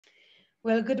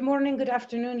Well, good morning, good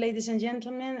afternoon, ladies and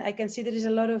gentlemen. I can see there is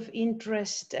a lot of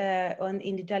interest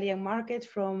in the Italian market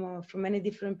from many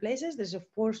different places. There's of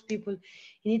course people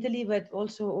in Italy, but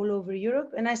also all over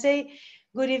Europe. And I say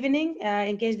good evening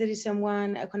in case there is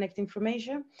someone connecting from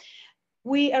Asia.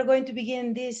 We are going to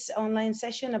begin this online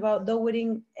session about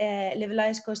lowering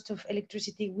levelized cost of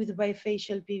electricity with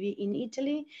bifacial PV in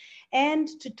Italy, and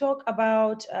to talk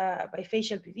about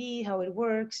bifacial PV, how it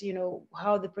works,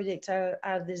 how the projects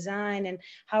are designed and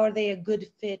how are they a good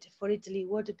fit for Italy,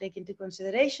 what to take into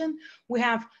consideration. We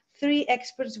have three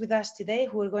experts with us today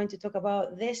who are going to talk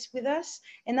about this with us,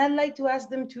 and I'd like to ask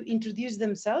them to introduce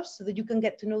themselves so that you can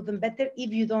get to know them better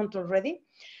if you don't already.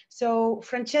 So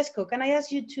Francesco, can I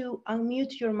ask you to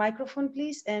unmute your microphone,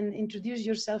 please, and introduce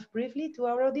yourself briefly to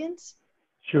our audience?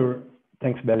 Sure.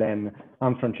 Thanks, Belen.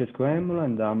 I'm Francesco Emolo,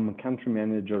 and I'm country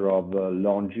manager of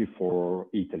LCOE for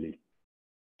Italy.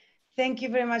 Thank you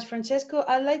very much, Francesco.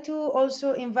 I'd like to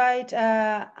also invite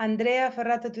Andrea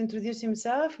Ferrato to introduce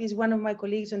himself. He's one of my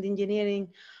colleagues on the engineering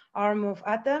arm of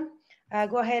ATA.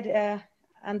 Go ahead,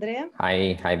 Andrea.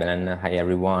 Hi, Belen. Hi,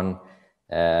 everyone.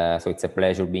 So it's a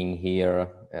pleasure being here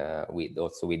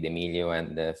with Emilio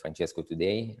and Francesco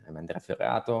today. I'm Andrea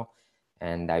Ferrato,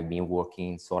 and I've been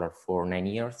working in solar for 9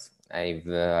 years. I've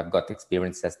got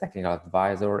experience as technical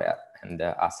advisor and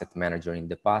asset manager in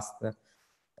the past,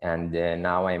 and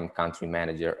now I'm country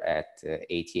manager at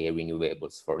ATA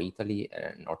Renewables for Italy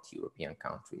and North European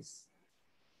countries.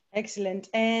 Excellent.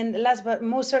 And last but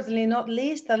most certainly not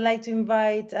least, I'd like to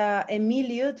invite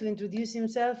Emilio to introduce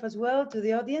himself as well to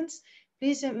the audience.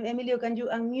 Please, Emilio, can you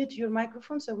unmute your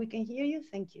microphone so we can hear you?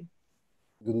 Thank you.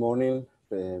 Good morning,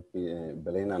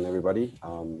 Belen and everybody.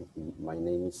 My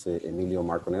name is Emilio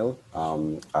Marconel.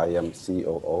 I am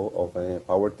COO of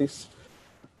Powertis.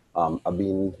 I've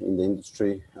been in the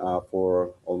industry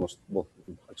for almost,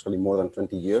 actually more than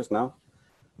 20 years now.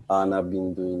 And I've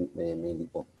been doing mainly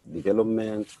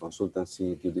development,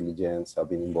 consultancy, due diligence. I've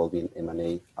been involved in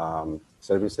M&A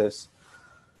services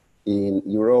in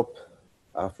Europe,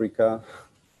 Africa,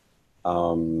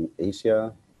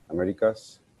 Asia,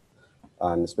 Americas,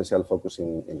 and special focus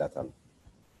in Latin.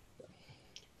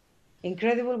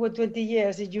 Incredible, what 20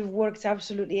 years that you've worked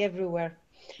absolutely everywhere.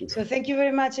 So thank you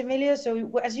very much, Emilio.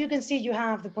 So as you can see, you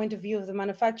have the point of view of the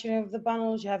manufacturing of the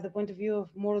panels, you have the point of view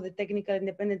of more of the technical,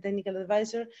 independent technical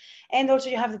advisor, and also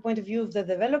you have the point of view of the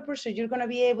developer. So you're going to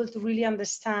be able to really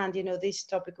understand, this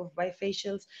topic of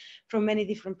bifacials from many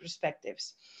different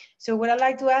perspectives. So what I'd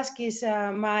like to ask is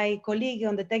my colleague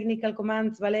on the technical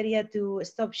command, Valeria, to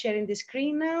stop sharing the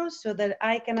screen now so that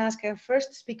I can ask our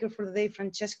first speaker for the day,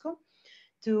 Francesco,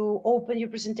 to open your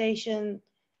presentation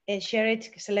and share it,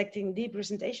 selecting the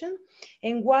presentation.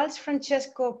 And whilst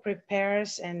Francesco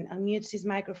prepares and unmutes his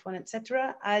microphone,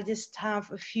 etc., I just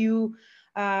have a few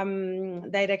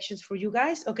directions for you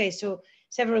guys. Okay, so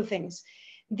several things.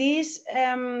 This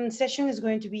session is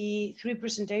going to be 3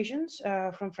 presentations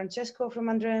from Francesco, from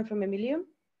Andrea, and from Emilio,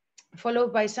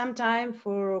 followed by some time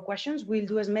for questions. We'll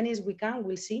do as many as we can,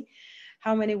 we'll see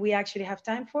how many we actually have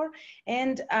time for.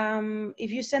 And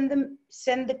if you send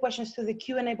the questions through the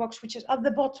Q&A box, which is at the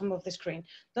bottom of the screen.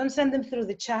 Don't send them through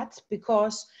the chat,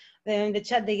 because in the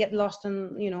chat they get lost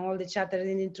on all the chat that are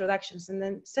in the introductions, and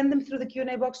then send them through the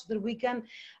Q&A box so that we can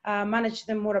manage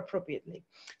them more appropriately.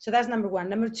 So that's number 1.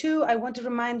 Number 2, I want to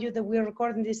remind you that we're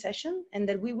recording this session and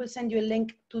that we will send you a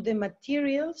link to the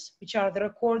materials, which are the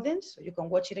recordings, so you can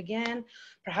watch it again,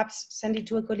 perhaps send it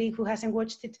to a colleague who hasn't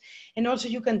watched it, and also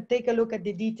you can take a look at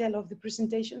the detail of the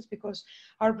presentations, because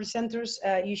our presenters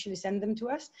usually send them to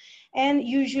us, and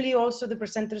usually also the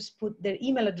presenters put their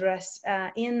email address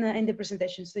in the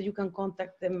presentation so you can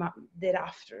contact them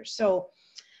thereafter. So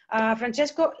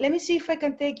Francesco, let me see if I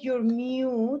can take your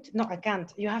mute. No, I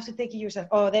can't. You have to take it yourself.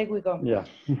 Oh, there we go. Yeah.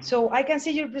 So I can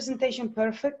see your presentation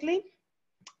perfectly.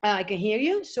 I can hear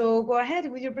you. So go ahead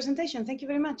with your presentation. Thank you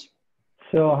very much.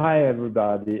 So hi,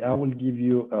 everybody. I will give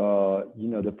you,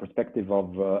 the perspective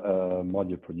of a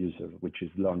module producer, which is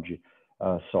LCOE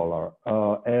Solar.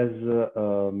 As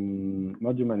a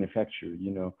module manufacturer,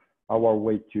 our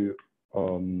way to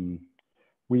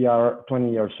we are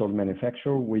 20 years old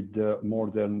manufacturer with more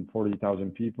than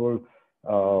 40,000 people,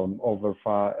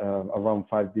 around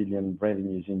 5 billion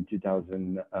revenues in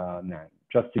 2009.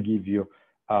 Just to give you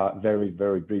a very,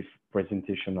 very brief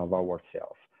presentation of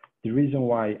ourselves. The reason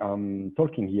why I'm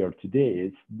talking here today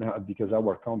is because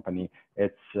our company,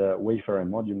 it's a wafer and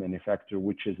module manufacturer,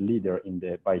 which is leader in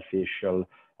the bifacial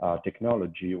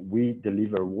technology. We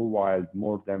deliver worldwide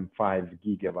more than 5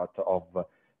 gigawatts of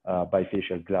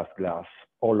bifacial glass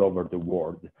all over the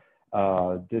world.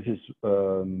 This is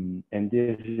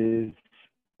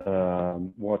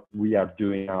what we we are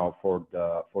doing now for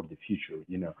the future.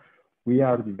 You know, we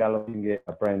are developing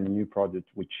a brand new product,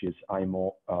 which is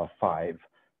IMO 5,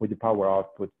 with the power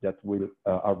output that will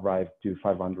arrive to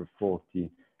 540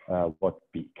 watt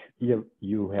peak. Here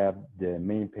you have the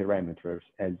main parameters.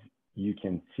 As you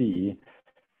can see,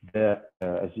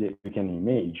 as you can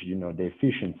imagine, you know, the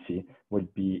efficiency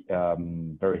would be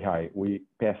very high. We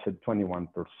passed 21%.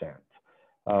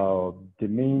 The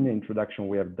main introduction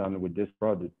we have done with this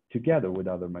product, together with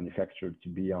other manufacturers, to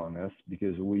be honest,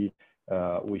 because we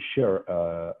share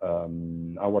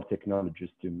our technologies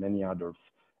to many others,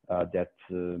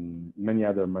 many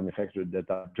other manufacturers that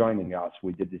are joining us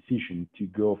with the decision to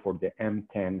go for the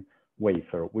M10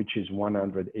 wafer, which is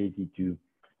 182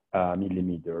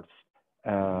 millimeters,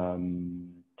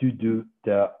 to do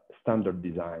the standard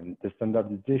design. The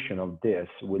standardization of this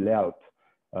will help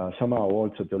somehow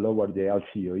also to lower the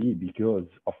LCOE, because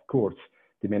of course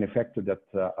the manufacturers that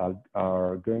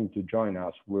are going to join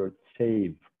us will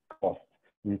save costs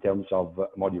in terms of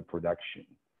module production.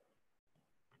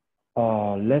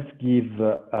 Let's give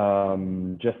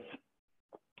just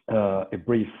a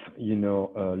brief, you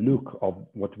know, look of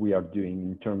what we are doing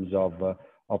in terms of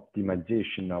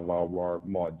optimization of our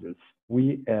modules.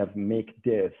 We have made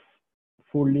this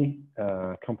fully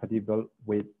compatible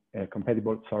with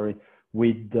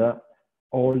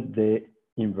all the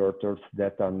inverters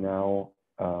that are now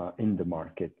in the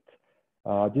market.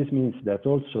 This means that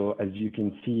also, as you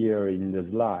can see here in the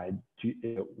slide,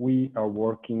 we are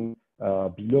working a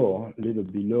little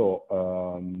below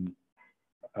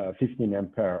 15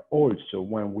 ampere also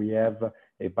when we have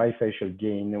a bifacial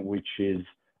gain which is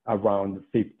around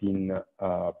 15%,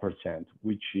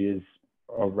 which is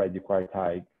already quite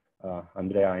high.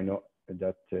 Andrea, I know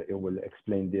that it will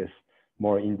explain this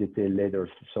more in detail later,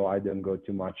 so I don't go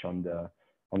too much on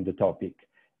the topic.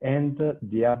 And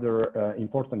the other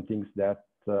important things that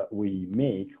we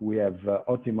have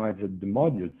optimized the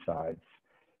module size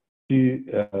to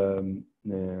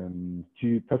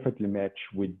perfectly match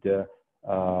with the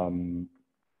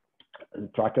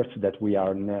trackers that we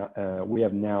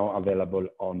have now available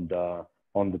on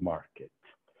the market.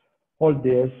 All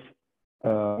this,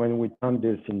 when we turn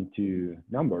this into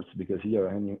numbers, because here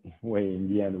anyway in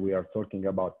the end we are talking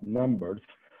about numbers,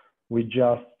 we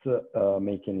just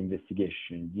make an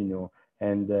investigation, you know.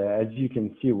 And as you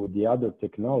can see with the other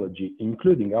technology,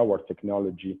 including our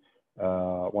technology,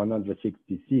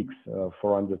 166,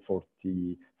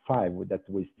 445 that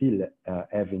we still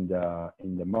have in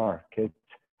the market,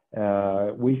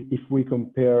 if we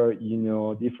compare, you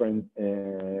know, different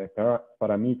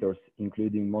parameters,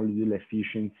 including module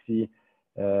efficiency,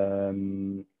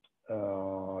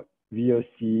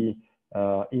 VOC,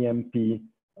 EMP,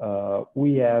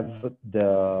 we have the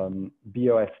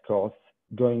BOS costs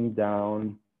going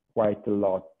down quite a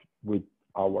lot with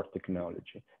our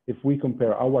technology. If we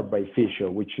compare our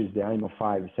bifacial, which is the IMO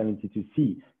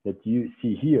 572C that you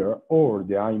see here, or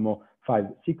the IMO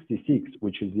 566,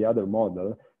 which is the other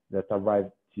model that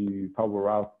arrived to power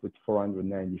output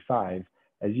 495,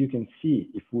 as you can see,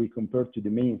 if we compare to the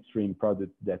mainstream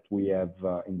product that we have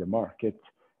in the market,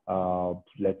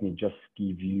 let me just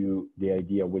give you the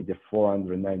idea with the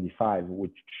 495,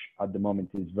 which at the moment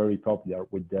is very popular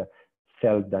with the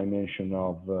cell dimension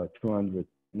of 200,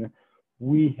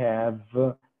 we have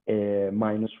a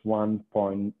minus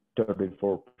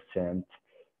 1.34 cents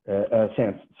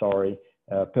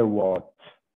per watt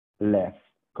less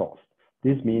cost.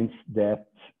 This means that,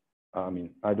 I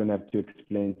mean, I don't have to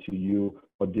explain to you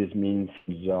what this means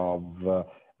of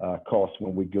cost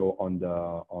when we go on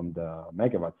the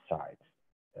megawatt side,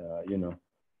 you know.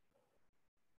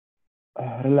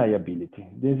 Reliability.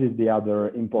 This is the other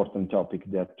important topic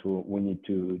that we need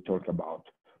to talk about.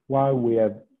 While we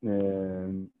have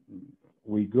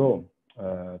we go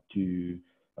to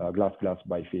glass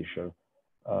bifacial,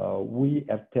 we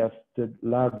have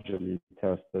largely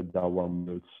tested our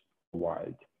modules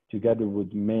worldwide, together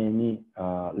with many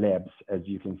labs, as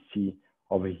you can see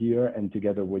over here, and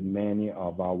together with many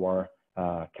of our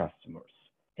customers.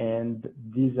 And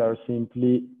these are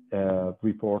simply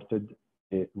reported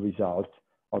results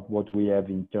of what we have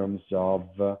in terms of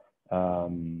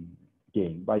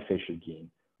gain, bifacial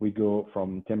gain. We go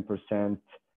from 10%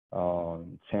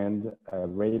 sand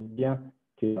Arabia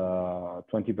to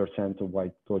 20% of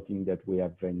white coating that we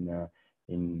have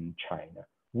in China.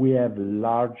 We have a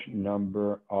large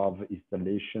number of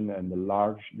installation and a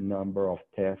large number of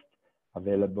tests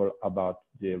available about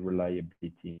the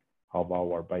reliability of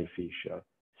our bifacial.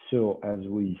 So as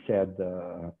we said,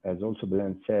 as also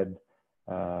Belen said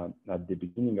at the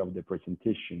beginning of the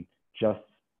presentation, just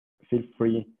feel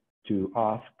free to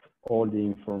ask all the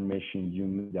information you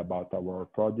need about our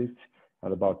products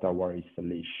and about our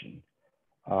installation.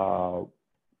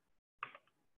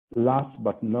 Last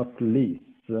but not least,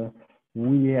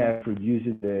 we have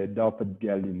produced the doped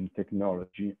gallium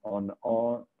technology on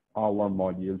all our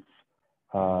modules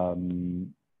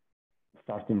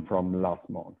starting from last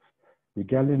month. The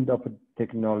gallium doped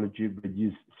technology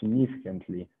reduced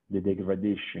significantly the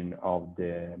degradation of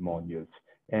the modules,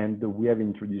 and we have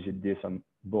introduced this on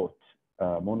both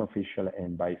monofacial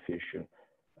and bifacial.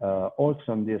 Also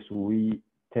on this, we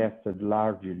tested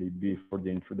largely before the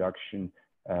introduction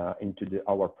into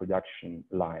our production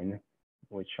line,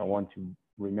 which I want to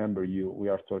remember we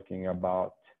are talking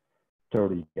about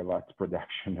 30 gigawatts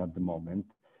production at the moment.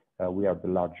 We are the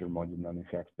larger module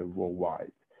manufacturer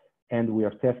worldwide. And we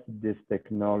have tested this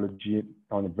technology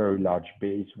on a very large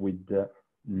base with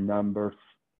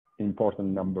important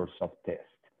numbers of tests.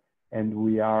 And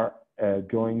we are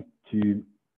going to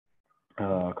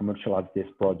commercialize this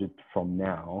project from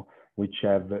now, which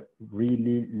have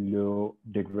really low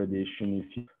degradation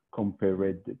if you compare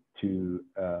it to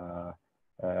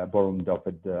boron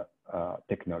doped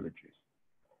technologies.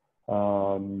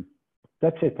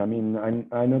 That's it. I mean,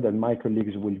 I know that my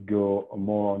colleagues will go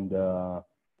more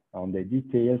on the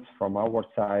details. From our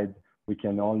side, we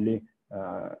can only,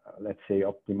 let's say,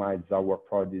 optimize our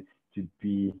products to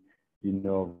be,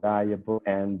 viable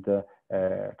and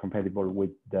compatible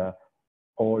with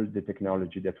all the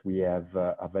technology that we have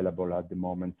available at the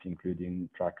moment, including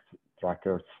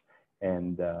trackers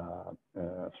and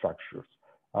structures.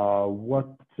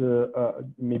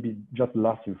 Maybe just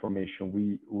last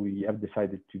information, we have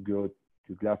decided to go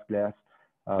to glass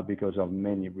because of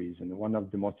many reasons. One of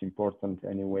the most important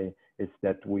anyway is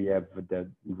that we have the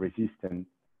resistance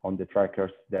on the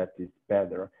trackers that is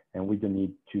better, and we don't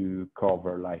need to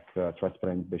cover like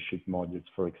transparent bed sheet modules,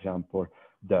 for example,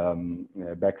 the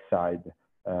backside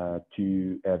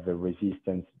to have a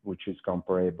resistance which is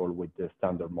comparable with the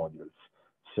standard modules.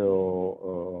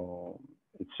 So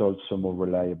it's also more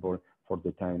reliable for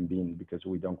the time being because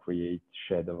we don't create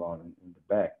shadow in the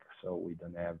back, so we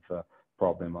don't have a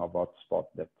problem of hotspot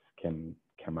that can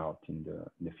come out in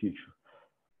the future.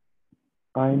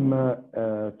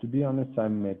 To be honest,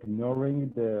 I'm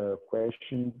ignoring the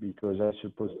question because I'm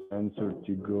supposed to answer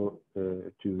to go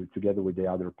together with the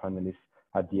other panelists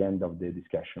at the end of the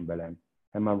discussion, Belen.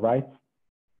 Am I right?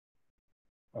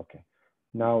 Okay.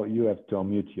 Now you have to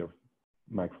unmute your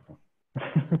microphone.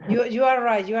 You are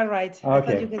right. You are right. Okay. I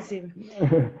thought you can see me.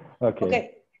 Okay.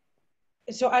 Okay.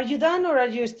 So are you done or are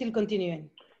you still continuing?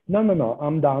 No.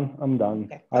 I'm done.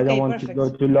 Okay. I don't want perfect. to go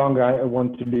too long. I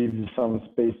want to leave some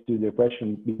space to the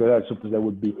question because I suppose there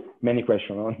would be many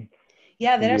questions on.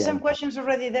 Yeah, there are some questions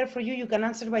already there for you. You can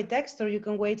answer by text or you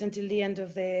can wait until the end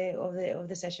of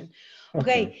the session.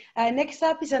 Okay. Next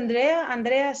up is Andrea.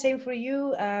 Andrea, same for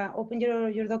you. Open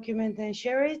your document and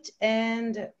share it,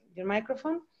 and your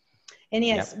microphone. And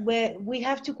yes, we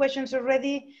have two questions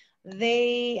already.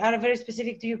 They are very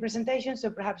specific to your presentation, so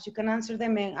perhaps you can answer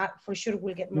them, and for sure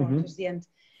we'll get more towards the end.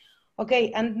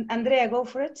 Okay, and Andrea, go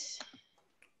for it.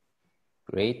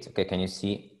 Great. Okay, can you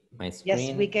see my screen?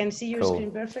 Yes, we can see your screen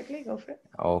perfectly. Go for it.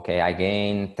 Okay,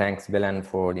 again, thanks, Belen,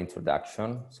 for the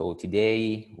introduction. So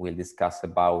today we'll discuss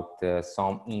about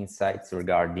some insights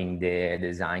regarding the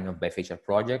design of bifacial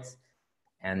projects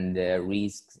and the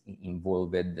risks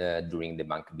involved during the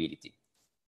bankability.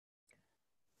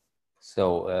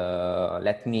 So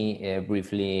let me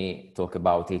briefly talk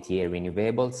about ATA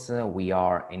Renewables. We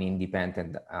are an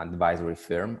independent advisory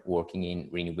firm working in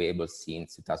renewables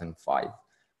since 2005.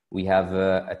 We have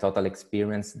a total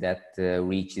experience that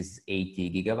reaches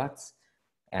 80 gigawatts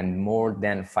and more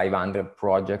than 500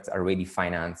 projects already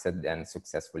financed and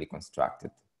successfully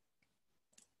constructed.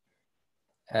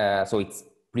 So it's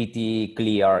pretty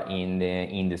clear in the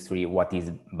industry what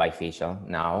is bifacial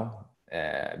now.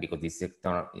 Because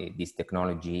this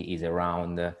technology is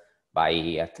around by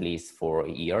at least 4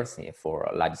 years for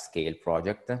a large-scale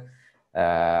project.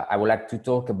 I would like to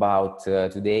talk about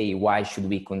today why should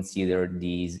we consider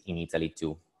these in Italy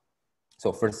too.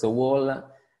 So first of all,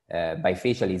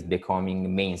 bifacial is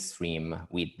becoming mainstream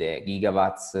with the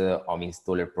gigawatts of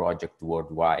installer project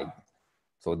worldwide.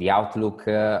 So the outlook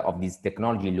of this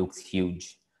technology looks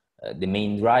huge. The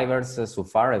main drivers so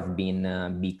far have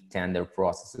been big tender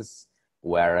processes,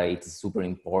 where it's super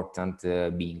important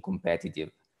being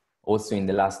competitive. Also, in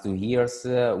the last 2 years,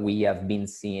 we have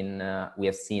seen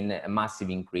a massive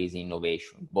increase in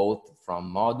innovation, both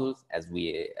from modules, as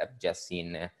we have just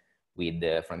seen with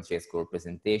Francesco's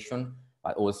presentation,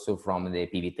 but also from the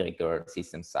PV tracker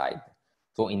system side.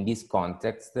 So in this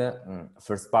context,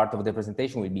 first part of the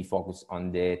presentation will be focused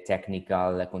on the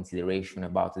technical consideration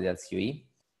about the LCOE.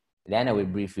 Then I will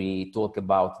briefly talk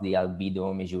about the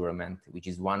albedo measurement, which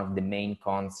is one of the main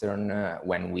concerns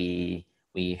when we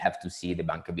have to see the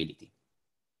bankability.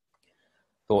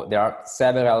 So there are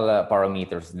several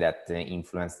parameters that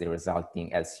influence the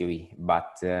resulting LCOE,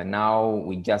 but now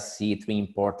we just see three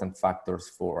important factors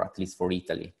for, at least for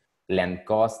Italy: land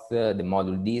cost, the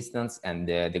module distance, and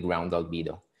the ground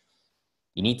albedo.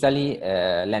 In Italy,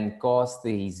 land cost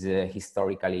is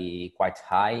historically quite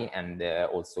high and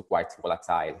also quite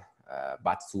volatile.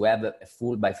 But to have a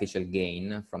full bifacial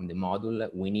gain from the module,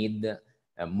 we need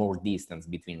more distance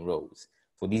between rows.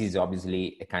 So this is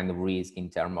obviously a kind of risk in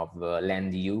terms of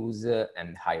land use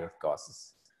and higher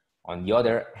costs. On the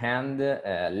other hand,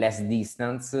 less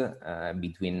distance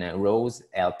between rows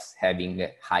helps having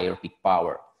higher peak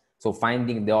power. So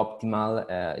finding the optimal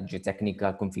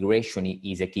geotechnical configuration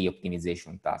is a key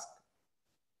optimization task.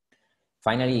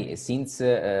 Finally, since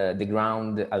the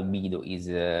ground albedo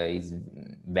is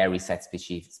very site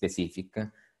specific,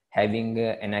 having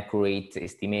an accurate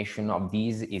estimation of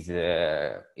these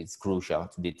is crucial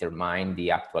to determine the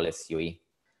actual LCOE.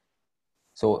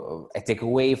 So a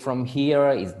takeaway from here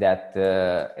is that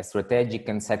a strategic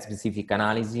and site-specific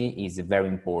analysis is very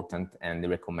important and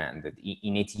recommended.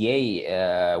 In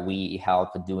ATA, we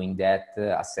help doing that,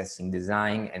 assessing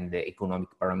design and the economic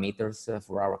parameters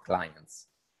for our clients.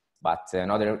 But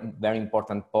another very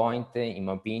important point, in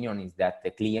my opinion, is that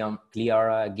the clear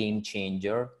game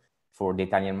changer for the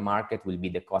Italian market will be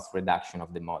the cost reduction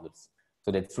of the modules.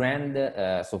 So the trend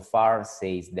so far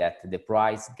says that the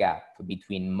price gap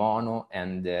between mono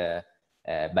and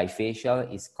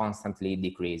bifacial is constantly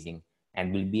decreasing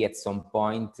and will be at some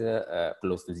point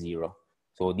close to zero.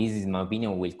 So this, is, in my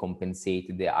opinion, will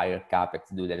compensate the higher capex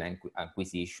due to the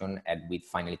acquisition and will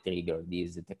finally trigger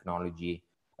this technology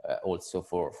also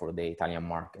for the Italian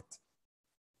market.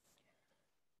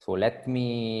 So let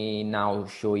me now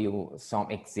show you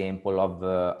some example of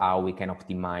how we can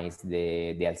optimize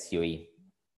the LCOE.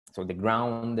 So the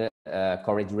ground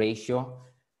coverage ratio,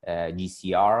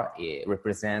 GCR,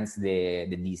 represents the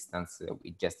distance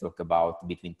we just talked about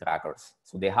between trackers.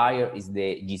 So the higher is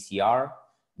the GCR,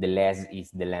 the less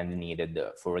is the land needed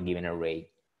for a given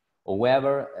array.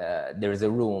 However, there is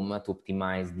a room to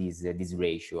optimize this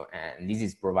ratio, and this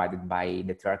is provided by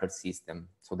the tracker system.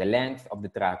 So the length of the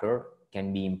tracker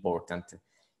can be important.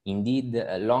 Indeed,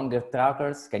 longer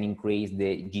trackers can increase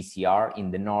the GCR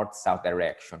in the north-south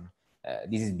direction.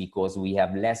 This is because we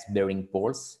have less bearing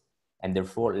poles and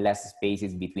therefore less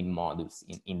spaces between modules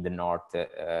in the north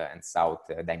and south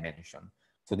dimension.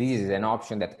 So this is an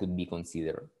option that could be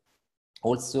considered.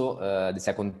 Also, the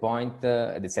second point,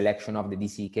 the selection of the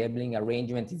DC cabling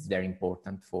arrangement is very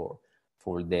important for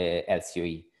the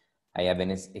LCOE. I have an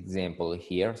example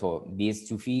here. So these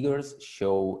two figures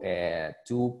show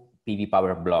two PV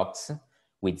power blocks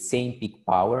with same peak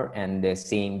power and the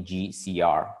same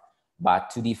GCR, but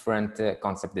two different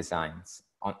concept designs.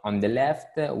 On the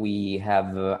left, we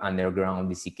have underground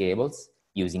DC cables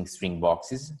using string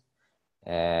boxes.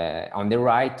 On the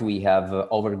right, we have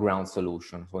overground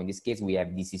solution. So in this case, we have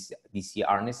DC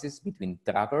harnesses between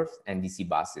trackers and DC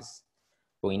buses.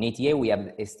 So in ATA, we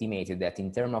have estimated that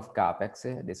in terms of capex,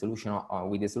 the solution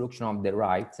with the solution on the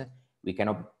right, we can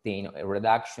obtain a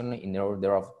reduction in the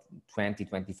order of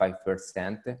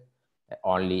 20–25%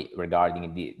 only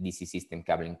regarding the DC system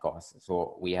cabling costs.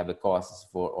 So we have a cost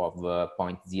of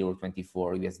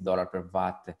 $0.024 per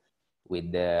watt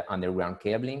with the underground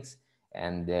cablings,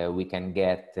 and we can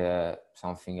get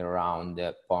something around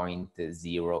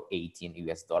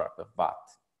 $0.018 per watt.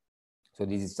 So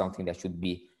this is something that should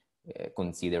be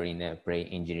considered in a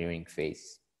pre-engineering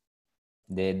phase.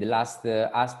 The last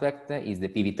aspect is the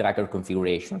PV tracker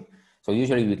configuration. So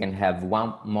usually we can have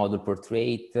one module per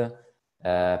trait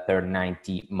per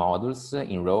 90 modules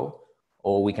in row,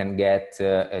 or we can get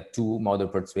two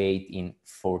module per trait in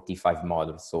 45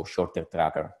 modules, so shorter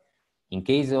tracker. In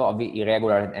case of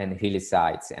irregular and hilly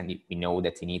sites, and we know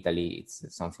that in Italy it's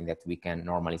something that we can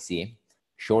normally see,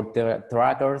 shorter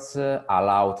trackers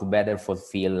allow to better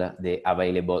fulfill the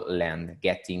available land,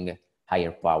 getting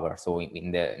higher power. So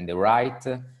in the right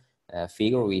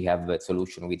figure, we have a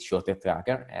solution with shorter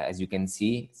tracker. As you can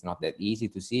see, it's not that easy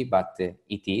to see, but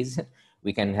it is.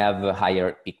 We can have a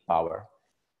higher peak power.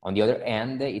 On the other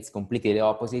hand, it's completely the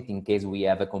opposite in case we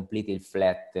have a completely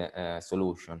flat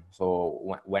solution.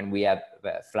 So when we have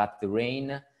flat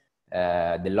terrain,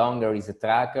 the longer is the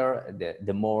tracker,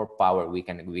 the more power we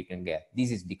can get.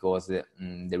 This is because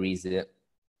there is a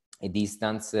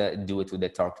distance due to the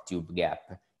torque tube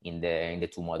gap in the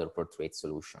two module per trait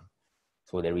solution.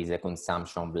 So there is a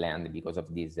consumption blend because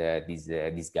of this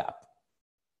gap.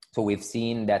 So we've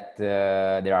seen that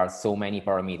there are so many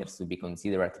parameters to be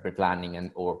considered at pre-planning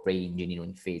and or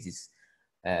pre-engineering phases.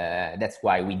 That's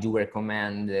why we do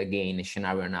recommend, again, a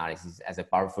scenario analysis as a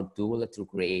powerful tool to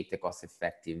create a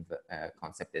cost-effective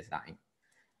concept design.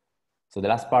 So the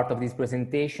last part of this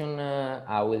presentation,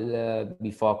 I will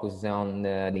be focused on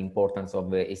the importance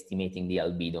of estimating the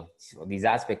albedo. So this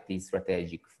aspect is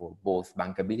strategic for both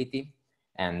bankability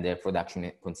and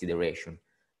production consideration.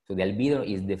 So the albedo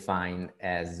is defined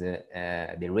as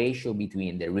the ratio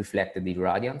between the reflected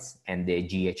irradiance and the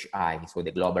GHI, so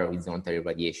the global horizontal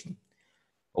irradiation.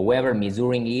 However,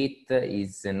 measuring it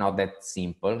is not that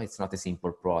simple. It's not a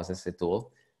simple process at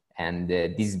all. And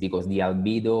this is because the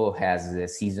albedo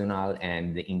has seasonal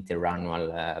and interannual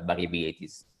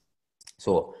variabilities.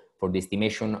 So for the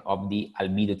estimation of the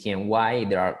albedo TNY,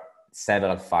 there are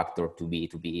several factors to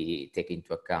be taken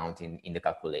into account in the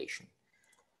calculation.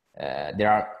 There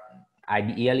are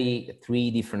ideally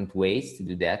 3 different ways to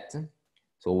do that.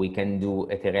 So we can do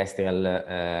a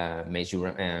terrestrial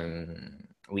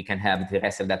we can have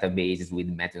terrestrial databases with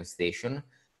method station.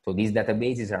 So these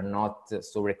databases are not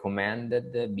so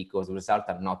recommended because results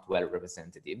are not well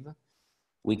representative.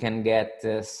 We can get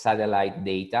satellite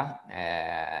data.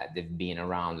 They've been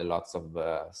around lots of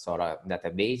solar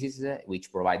databases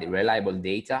which provide reliable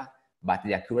data, but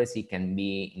the accuracy can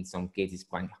be in some cases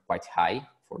quite high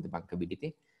for the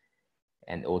bankability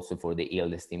and also for the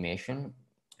yield estimation.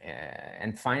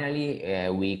 And finally,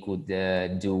 we could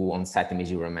do on-site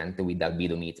measurement with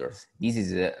albedo meters. This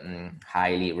is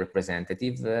highly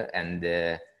representative and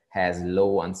has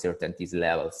low uncertainties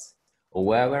levels.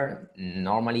 However,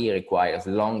 normally it requires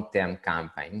long-term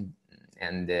campaign,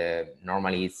 and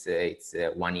normally it's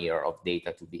 1 year of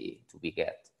data to be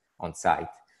get on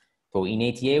site. So in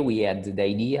ATA, we had the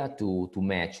idea to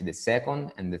match the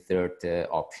second and the third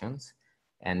options.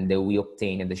 And we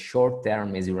obtained the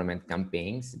short-term measurement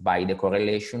campaigns by the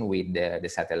correlation with the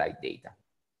satellite data.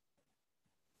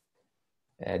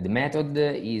 The method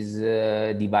is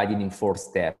divided in 4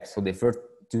 steps. So the first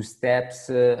 2 steps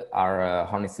are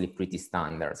honestly pretty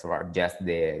standard. So are just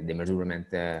the measurement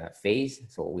phase.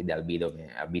 So with the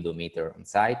albedo meter on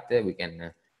site, we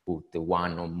can put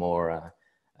 1 or more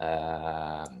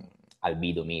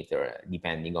albedo meter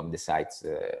depending on the sites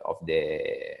of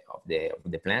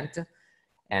the plant.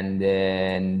 And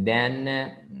then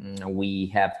we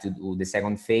have to do the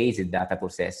second phase, data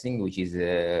processing, which is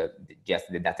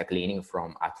just the data cleaning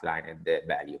from outlined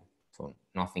value. So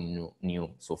nothing new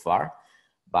so far.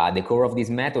 But the core of this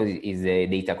method is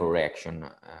data correction.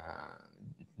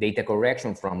 Data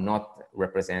correction from not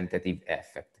representative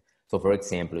effect. So for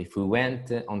example, if we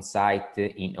went on site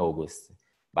in August,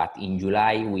 but in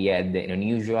July we had an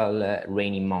unusual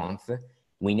rainy month,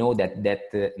 we know that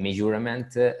that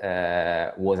measurement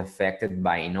was affected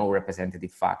by no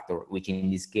representative factor, which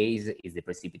in this case is the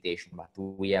precipitation, but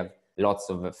we have lots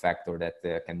of factors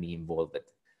that can be involved.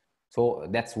 So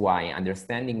that's why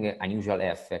understanding unusual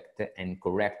effect and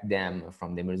correct them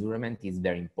from the measurement is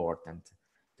very important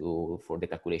for the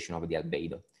calculation of the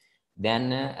albedo. Then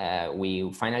we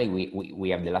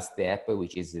have the last step,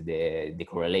 which is the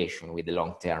correlation with the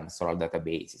long-term solar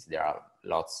databases. There are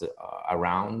lots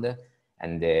around.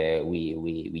 And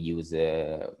we use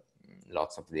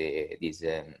lots of these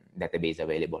database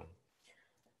available.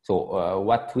 So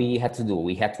what we had to do,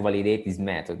 we had to validate this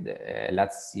method.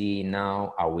 Let's see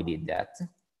now how we did that.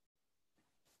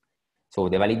 So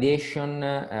the validation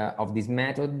of this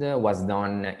method was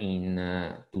done in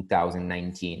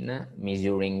 2019,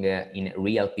 measuring in a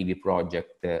real PV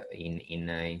project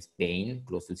in Spain,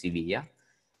 close to Sevilla.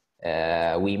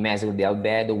 We measured the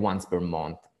albedo once per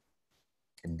month.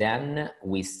 Then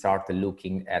we started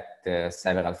looking at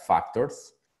several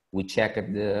factors. We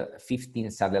checked the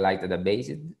 15 satellite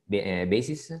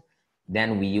databases.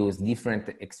 Then we used different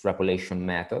extrapolation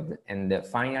methods. And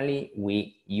finally,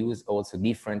 we use also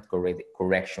different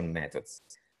correction methods.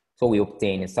 So we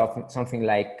obtained something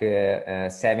like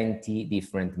 70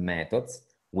 different methods.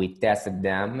 We tested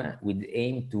them with the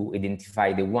aim to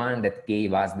identify the one that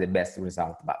gave us the best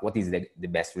result. But what is the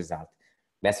best result?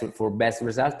 For best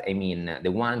result, I mean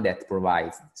the one that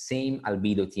provides same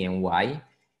albedo TNY,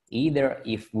 either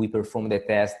if we perform the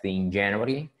test in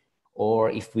January or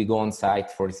if we go on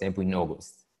site, for example, in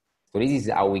August. So this is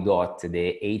how we got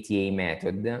the ATA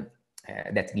method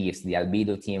that gives the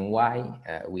albedo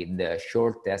TNY with the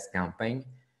short test campaign,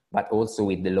 but also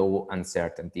with the low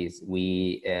uncertainties.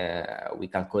 We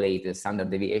calculate a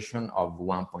standard deviation of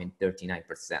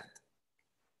 1.39%.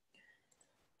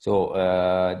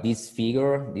 So this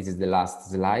figure, this is the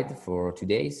last slide for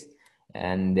today's.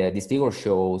 And this figure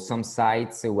shows some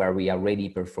sites where we already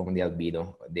performed the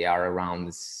albedo. There are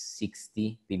around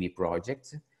 60 PV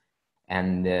projects.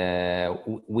 And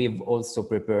we've also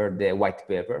prepared the white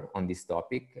paper on this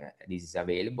topic. This is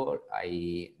available.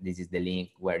 This is the link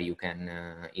where you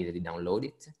can easily download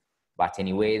it. But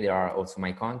anyway, there are also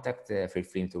my contact. Feel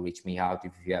free to reach me out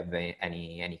if you have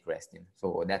any question.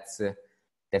 So that's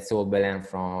all, Belen,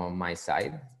 from my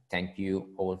side. Thank you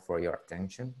all for your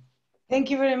attention. Thank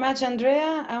you very much,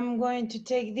 Andrea. I'm going to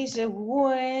take this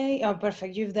away. Oh,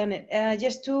 perfect, you've done it.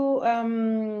 Just to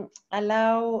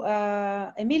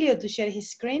allow Emilio to share his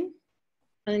screen.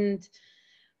 And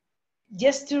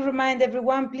just to remind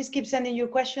everyone, please keep sending your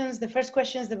questions. The first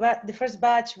questions, the first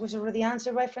batch was already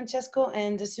answered by Francesco.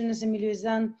 And as soon as Emilio is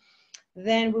done,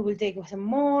 then we will take some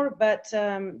more. But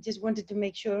just wanted to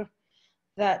make sure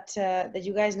that, that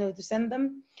you guys know to send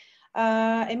them.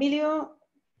 Emilio,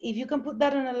 if you can put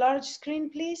that on a large screen,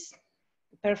 please.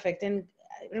 Perfect. And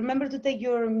remember to take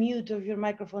your mute of your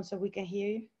microphone so we can hear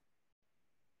you.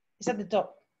 It's at the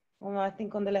top, I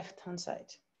think on the left-hand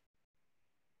side.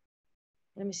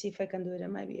 Let me see if I can do it. I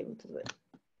might be able to do it.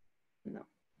 No.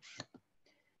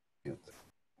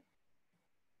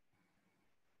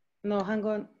 No, hang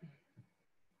on.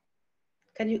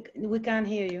 Can you, we can't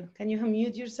hear you. Can you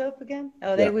unmute yourself again?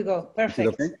 Oh, there we go. Perfect.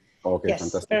 Okay? Okay, yes,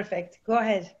 fantastic. Perfect. Go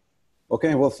ahead.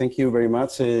 Okay, well, thank you very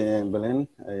much, Belen.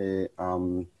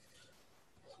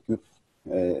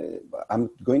 I'm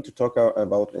going to talk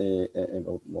about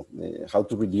how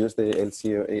to reduce the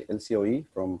LCOE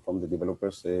from the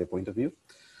developer's point of view.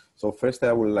 So first,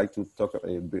 I would like to talk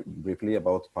briefly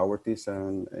about PowerTis,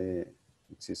 and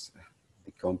which is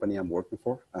the company I'm working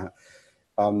for.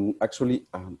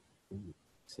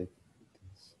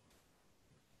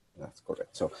 That's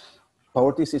correct. So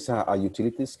PowerTis is a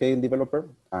utility scale developer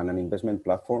and an investment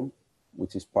platform,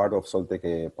 which is part of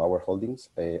Soltec Power Holdings.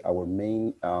 Our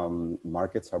main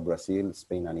markets are Brazil,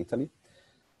 Spain, and Italy.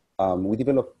 We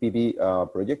develop PV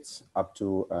projects up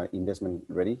to investment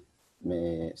ready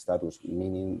status,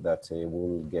 meaning that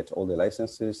we'll get all the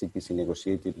licenses, EPC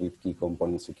negotiated with key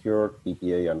components secured,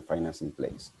 PPA and finance in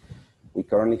place. We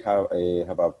currently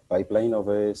have a pipeline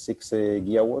of 6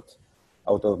 gigawatt,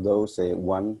 out of those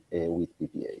 1 with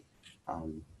PPA.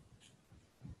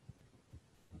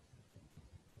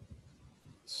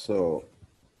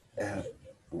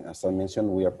 As I mentioned,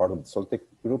 we are part of the Soltec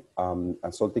group, and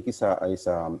Soltec is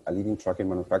a leading tracker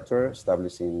manufacturer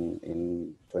established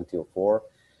in 2004.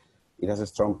 It has a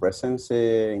strong presence,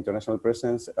 international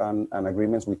presence, and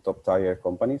agreements with top tier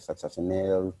companies such as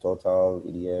Enel, Total,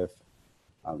 EDF,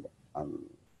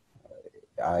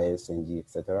 AES, NG,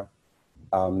 etc.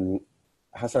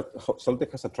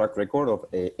 Soltec has a track record of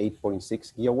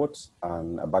 8.6 gigawatts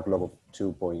and a backlog of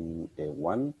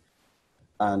 2.1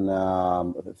 and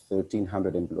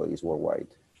 1,300 employees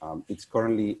worldwide. It's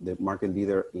currently the market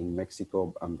leader in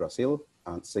Mexico and Brazil,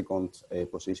 and second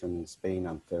position in Spain,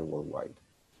 and third worldwide.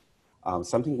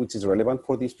 Something which is relevant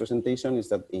for this presentation is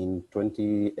that in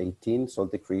 2018,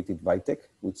 Soltec created Vitec,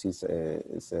 which is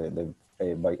the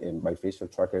bifacial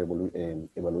tracker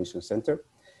evaluation center.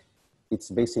 It's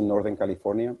based in Northern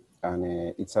California,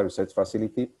 and it's a research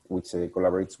facility which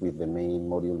collaborates with the main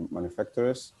module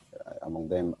manufacturers, among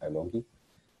them Elongi,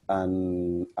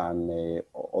 and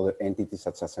other entities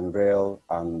such as Enrail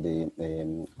and the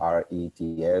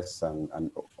RETS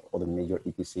and other major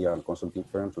EPC and consulting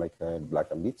firms like Black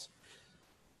 & Veatch.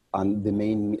 And the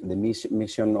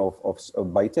mission of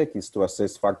Vitec is to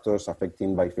assess factors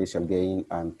affecting bifacial gain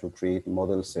and to create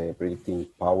models predicting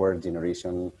power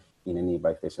generation in any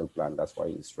bifacial plant. That's why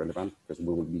it's relevant, because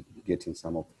we will be getting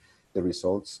some of the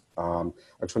results.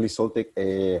 Actually, Soltec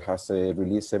has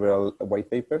released several white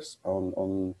papers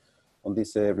on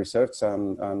this research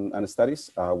and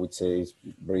studies, which is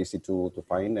very easy to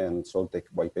find. And Soltec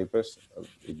white papers,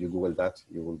 if you Google that,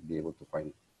 you will be able to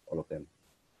find all of them.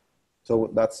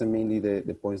 So that's mainly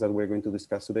the points that we're going to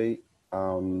discuss today.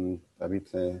 A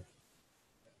bit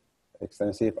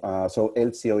extensive. So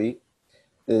LCOE.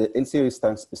 LCOE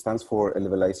stands for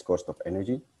levelized cost of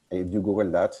energy. If you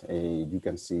Google that, you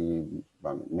can see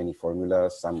many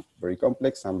formulas, some very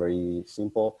complex, some very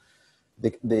simple.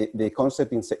 The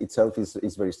concept itself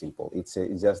is very simple. It's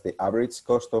just the average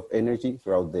cost of energy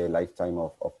throughout the lifetime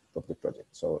of the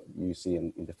project. So you see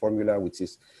in the formula, which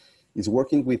is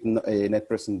working with a net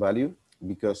present value,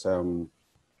 because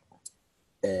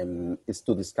it's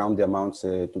to discount the amounts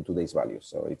to today's value.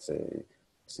 So it's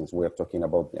since we are talking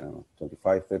about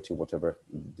 25, 30, whatever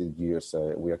the years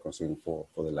we are considering for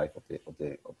the life of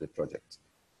the project.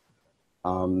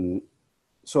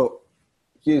 So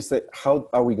here's how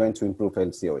are we going to improve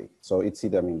LCOE? So it's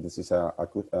either, I mean, this is a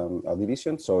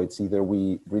division. So it's either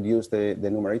we reduce the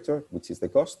numerator, which is the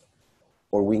cost,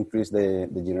 or we increase the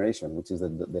generation, which is the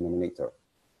denominator.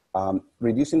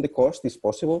 Reducing the cost is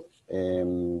possible.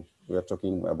 We are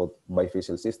talking about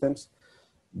bifacial systems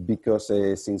because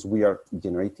since we are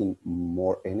generating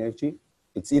more energy,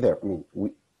 it's either, I mean,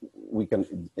 we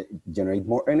can generate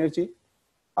more energy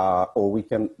or we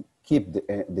can keep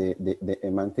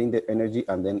maintain the energy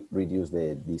and then reduce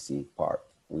the DC part,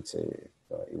 which it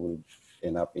will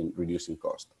end up in reducing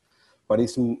cost. But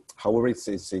however,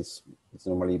 it's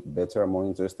normally better and more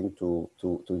interesting to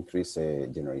increase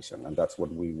generation, and that's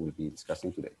what we will be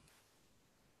discussing today.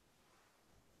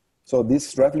 So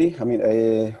this roughly, I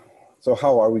mean, so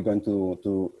how are we going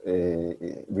to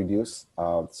reduce?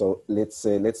 So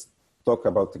let's talk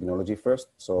about technology first.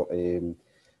 So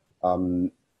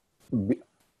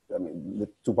I mean, the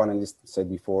two panelists said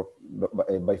before,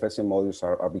 bifacial modules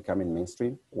are becoming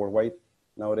mainstream worldwide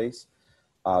nowadays.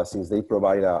 Since they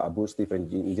provide a boost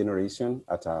in generation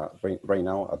at right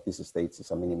now at this stage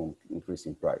is a minimum increase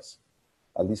in price,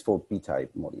 at least for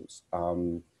P-type modules.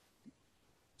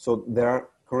 So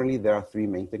currently there are three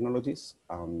main technologies.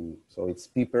 So it's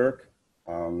P-PERC,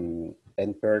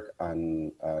 N-PERC,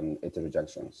 and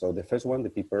heterojunction. So the first one, the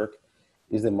P-PERC,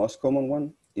 is the most common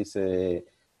one. It's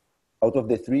out of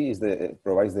the three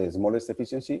provides the smallest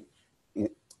efficiency.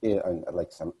 And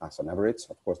like as an average,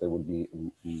 of course, there will be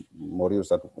modules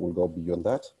that will go beyond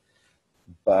that,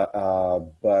 but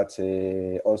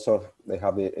also they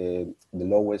have the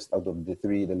lowest out of the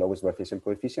three, the lowest bifacial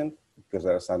coefficient, because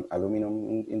there's an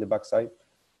aluminum in the backside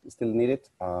still needed,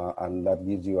 and that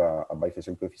gives you a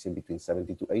bifacial coefficient between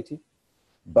 70 to 80.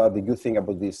 But the good thing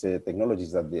about this technology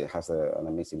is that it has an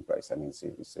amazing price. I mean,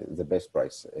 it's the best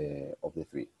price of the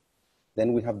three.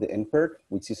 Then we have the N-PERC,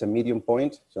 which is a medium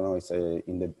point. So now it's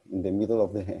in the middle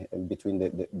of between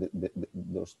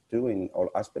those two in all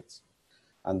aspects.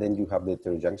 And then you have the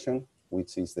heterojunction,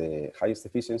 which is the highest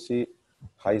efficiency,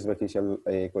 highest bifacial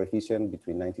coefficient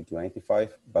between 90 to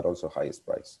 95, but also highest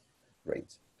price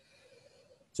range.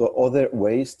 So other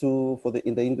ways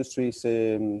in the industry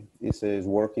is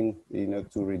working,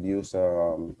 to reduce,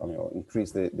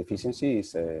 increase the efficiency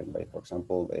is by, for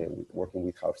example, working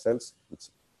with half cells, which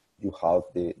you halve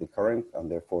the current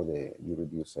and therefore you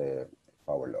reduce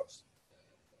power loss.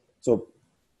 So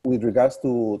with regards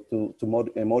to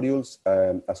modules,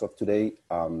 as of today,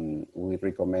 we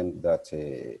recommend that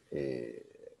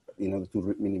in order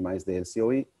to minimize the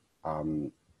LCOE,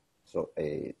 so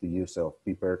the use of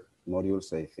P-PERC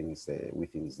modules, I think we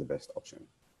think is the best option.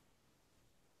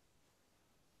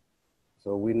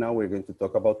 So we're going to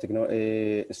talk about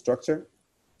structure.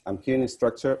 And here in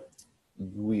structure,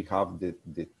 we have the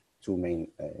two main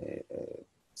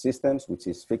systems, which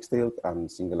is fixed tilt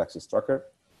and single axis tracker.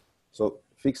 So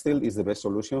fixed tilt is the best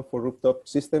solution for rooftop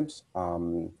systems.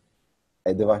 The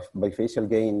bifacial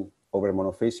gain over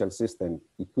monofacial system,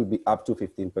 it could be up to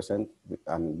 15%.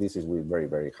 And this is with very,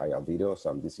 very high albedos,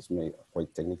 and this is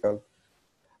quite technical.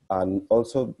 And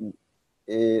also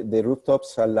the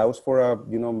rooftops allows for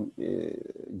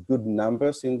good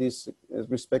numbers in this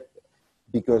respect,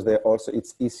 because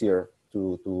it's easier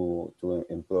to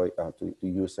employ, to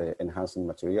use enhancing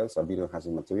materials, albedo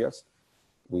enhancing materials,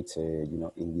 which,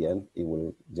 in the end, it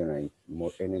will generate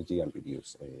more energy and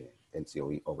reduce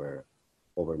LCOE over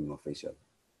monofacial.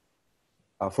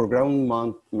 For ground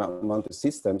mounted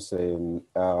systems,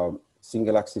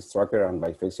 single axis tracker and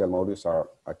bifacial modules are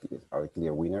a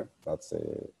clear winner. That's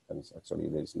actually,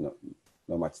 there's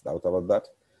no much doubt about that.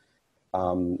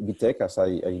 VTech, as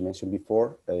I mentioned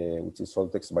before, which is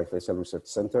Soltech's Bifacial Research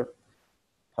Center,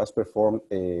 has performed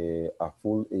a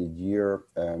full year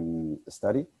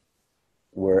study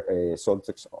where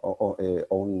Soltech's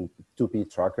own 2P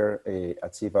tracker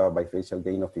achieved a bifacial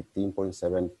gain of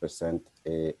 15.7%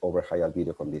 over high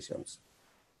albedo conditions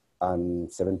and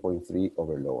 7.3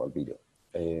 over low albedo.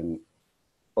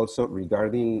 Also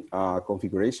regarding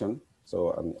configuration,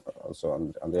 so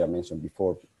also Andrea mentioned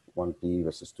before 1P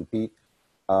versus 2P,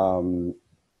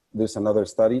 there's another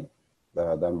study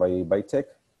done by VTech,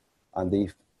 and they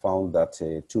found that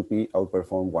 2P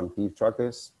outperformed 1P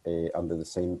trackers under the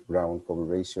same ground cover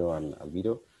ratio and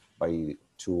albedo by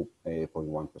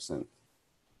 2.1%.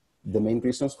 The main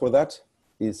reasons for that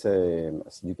is,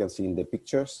 as you can see in the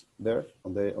pictures there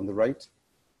on the right,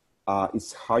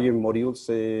 it's higher modules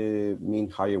mean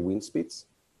higher wind speeds,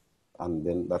 and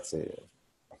then that's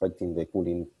affecting the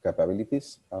cooling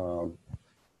capabilities and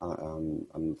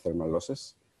thermal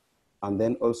losses. And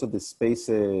then also the space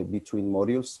between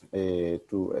modules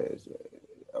to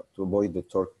avoid the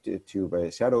torque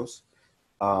tube shadows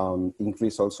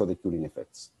increase also the cooling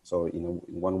effects. So in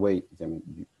one way, then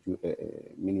you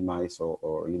minimize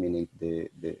or eliminate the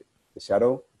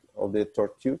shadow of the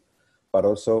torque tube, but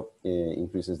also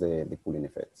increases the cooling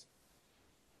effects.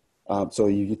 So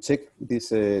if you check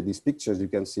these pictures, you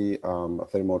can see a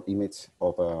thermal image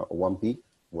of a 1P,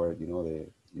 where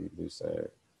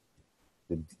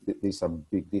there's a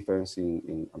big difference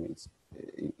in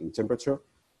temperature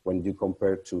when you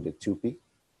compare to the 2P.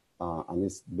 And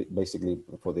it's basically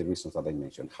for the reasons that I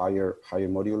mentioned. Higher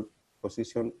module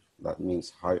position, that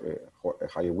means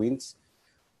higher winds,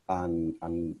 and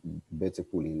better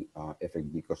cooling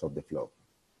effect because of the flow.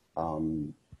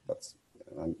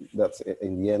 That's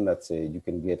in the end, that's you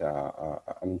can get an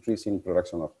increase in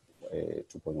production of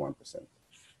 2.1%.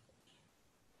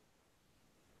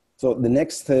 So the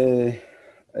next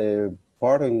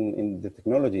part in the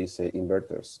technology is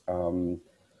inverters.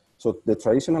 So the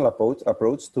traditional approach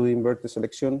to inverter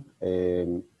selection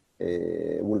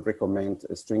will recommend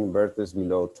string inverters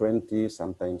below 20,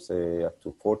 sometimes up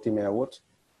to 40 megawatts,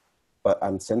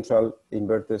 and central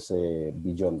inverters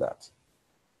beyond that.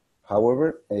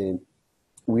 However,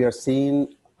 we are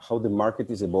seeing how the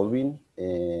market is evolving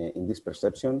in this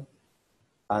perception,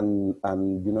 and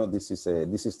this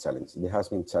is challenge. There has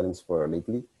been challenge for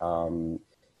lately.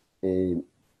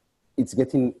 It's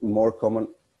getting more common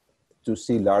to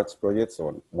see large projects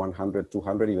on 100,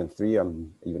 200, even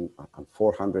 300, even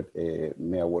 400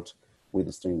 megawatts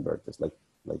with string inverters. Like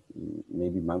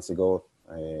maybe months ago,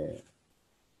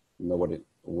 nobody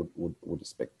would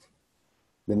expect.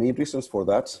 The main reasons for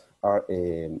that are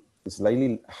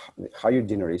slightly higher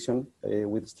generation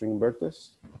with string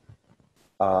inverters,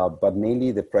 but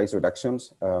mainly the price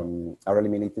reductions are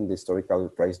eliminating the historical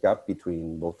price gap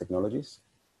between both technologies.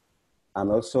 And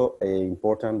also very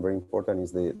important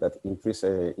is that increase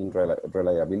in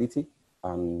reliability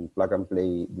and plug and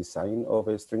play design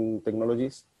of string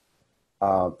technologies.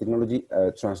 Technology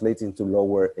translates into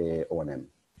lower O&M.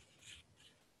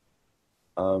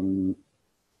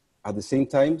 At the same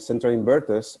time, central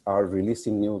inverters are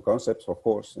releasing new concepts, of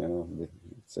course.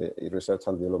 Research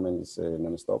and development is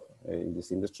non-stop in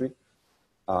this industry,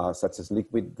 such as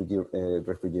liquid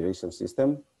refrigeration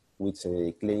system, which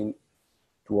claim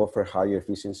to offer higher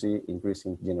efficiency,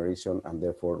 increasing generation, and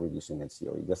therefore reducing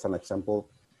LCOE. Just an example,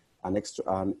 an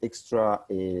extra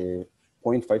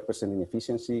 0.5% in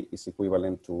efficiency is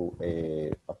equivalent to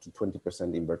up to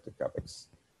 20% inverter capex.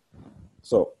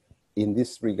 So in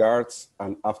this regards,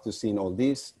 and after seeing all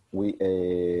this, when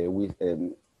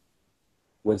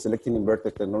selecting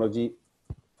inverter technology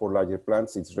for larger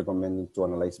plants, it's recommended to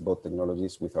analyze both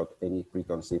technologies without any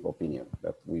preconceived opinion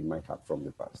that we might have from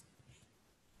the past.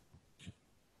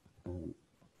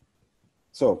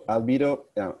 So albedo,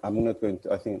 I'm not going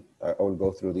to, I think I will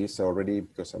go through this already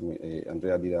because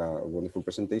Andrea did a wonderful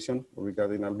presentation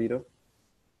regarding albedo.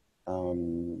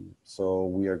 So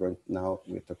we're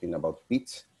talking about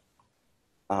pitch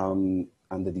and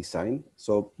the design.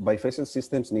 So bifacial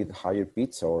systems need higher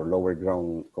pitch or lower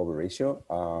ground cover ratio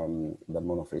than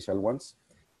monofacial ones.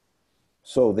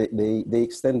 So they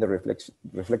extend the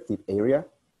reflective area,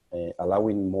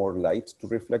 allowing more light to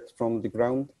reflect from the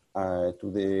ground to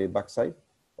the backside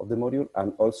of the module,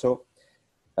 and also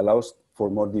allows for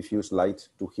more diffuse light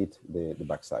to hit the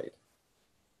backside.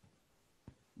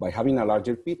 By having a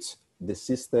larger pitch, the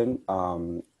system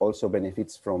also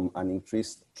benefits from an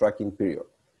increased tracking period.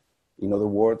 In other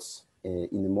words,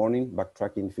 in the morning,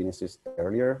 backtracking finishes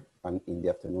earlier, and in the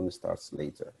afternoon starts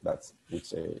later. That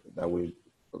will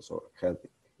also help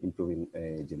improving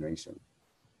generation.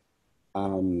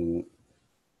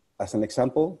 As an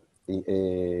example,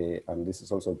 and this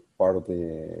is also part of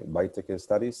the biotech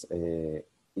studies,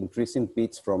 increasing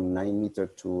pitch from 9 meter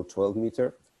to 12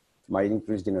 meter might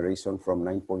increase generation from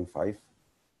 9.5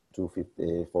 to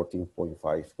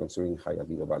 14.5, considering high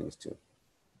albedo values too.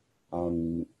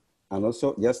 And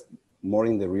also, just more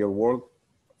in the real world,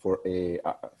 for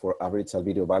average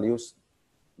albedo values,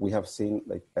 we have seen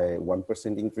like a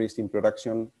 1% increase in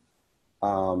production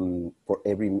for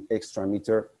every extra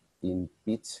meter in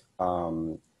pitch.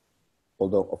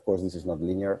 Although, of course, this is not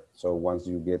linear. So once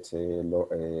you get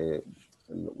a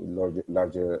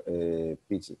larger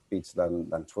pitch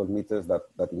than 12 meters,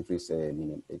 that increase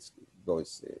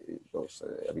goes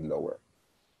a bit lower.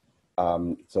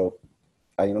 So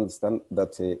I understand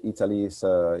that Italy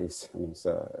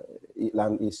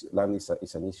land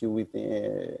is an issue with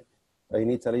in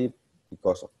Italy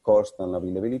because of cost and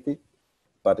availability.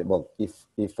 But well, if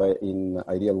in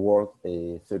ideal world,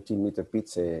 a 13-meter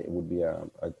pitch would be a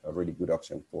really good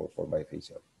option for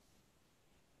bifacial.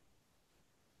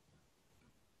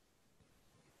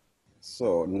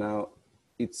 So now,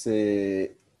 it's a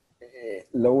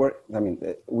lower, I mean,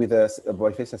 with a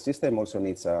bifacial system also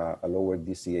needs a lower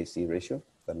DCAC ratio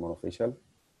than monofacial.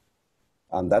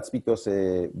 And that's because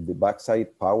the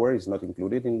backside power is not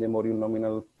included in the module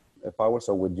nominal power.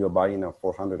 So when you're buying a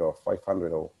 400 or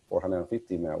 500 or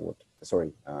 450 megawatt,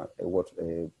 sorry, watt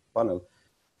panel,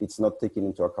 it's not taking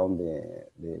into account the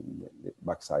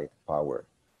backside power.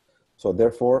 So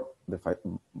therefore, the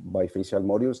bifacial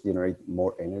modules generate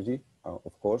more energy,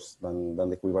 of course, than the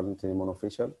equivalent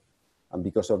monofacial. And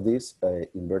because of this,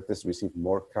 inverters receive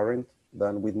more current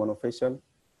than with monofacial,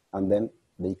 and then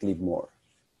they clip more.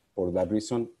 For that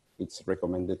reason, it's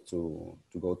recommended to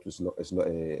go to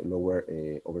lower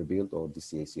overbuild or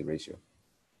DCAC ratio.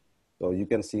 So you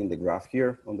can see in the graph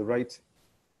here on the right,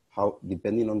 how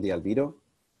depending on the albedo,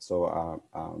 so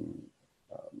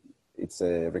it's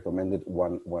recommended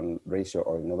one ratio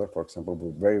or another. For example,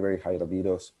 with very, very high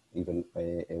albedos, even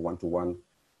a 1-to-1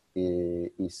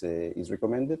 is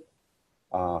recommended.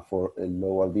 For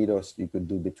low albedos, you could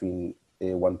do between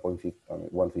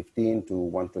 115 to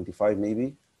 125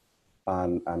 maybe.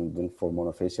 And then for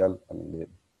monofacial, I mean,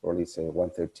 probably say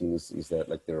 113 is the,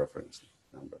 like the reference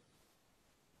number.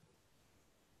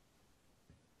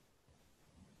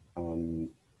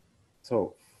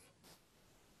 So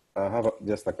I have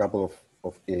just a couple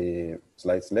of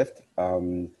slides left.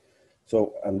 And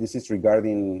this is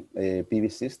regarding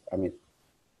PV system. I mean,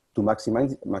 to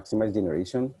maximize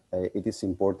generation, it is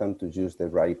important to use the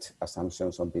right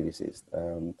assumptions on PV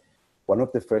system. One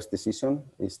of the first decisions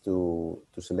is to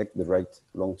select the right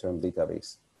long-term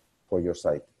database for your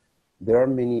site. There are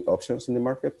many options in the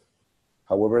market.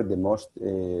 However, the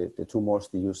two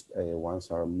most used ones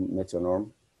are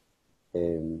Meteonorm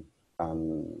and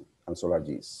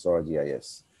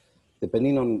SolarGIS.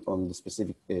 Depending on the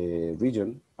specific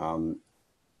region,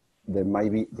 there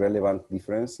might be relevant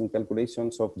difference in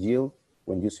calculations of yield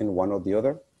when using one or the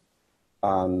other.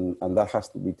 And that has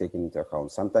to be taken into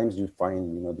account. Sometimes you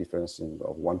find, difference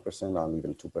of 1% and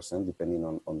even 2%, depending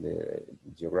on the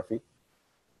geography.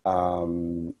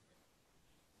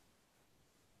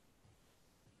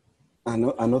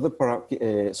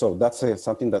 So that's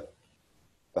something that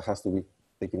has to be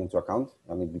taken into account.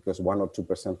 I mean, because 1 or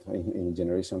 2% in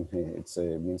generation, it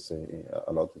means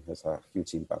a lot. It has a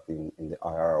huge impact in the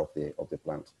IR of the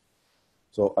plant.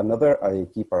 So another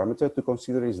key parameter to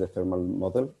consider is the thermal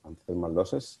model and thermal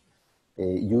losses.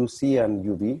 UC and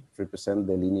UV represent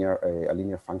the a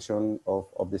linear function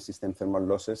of the system thermal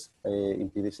losses in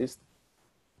PVSys.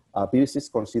 PVSys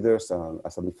considers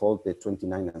as a default the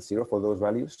 29 and 0 for those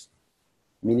values,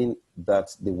 meaning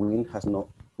that the wind has no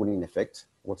cooling effect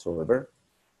whatsoever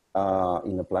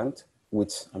in a plant,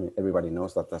 which, I mean, everybody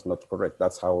knows that that's not correct.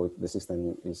 That's how the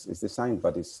system is designed,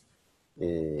 but this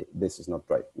is not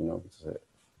right.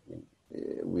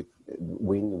 With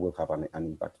wind will have an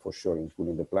impact for sure in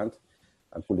cooling the plant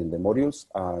and cooling the modules,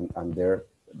 and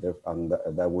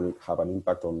that will have an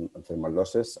impact on thermal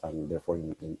losses and therefore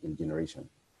in generation.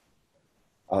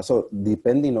 So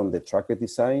depending on the tracker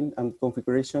design and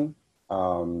configuration,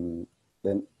 then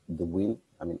the wind,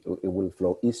 I mean, it will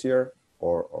flow easier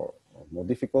or more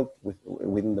difficult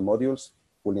within the modules,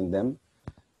 cooling them,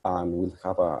 and will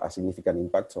have a significant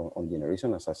impact on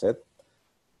generation, as I said.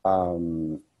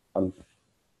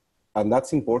 And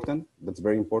that's important. That's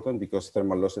very important because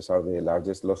thermal losses are the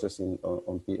largest losses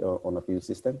on a PV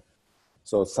system.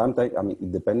 So sometimes, I mean,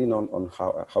 depending on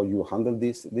how you handle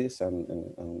this and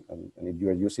if you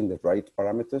are using the right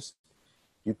parameters,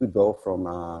 you could go from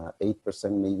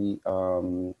 8% maybe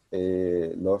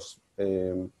loss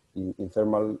in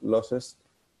thermal losses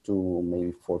to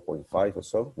maybe 4.5 or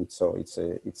so. So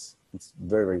it's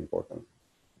very, very important.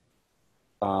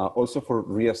 Also for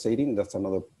rear shading, that's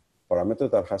another parameter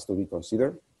that has to be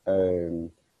considered.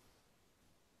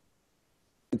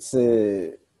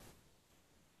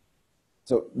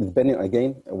 So depending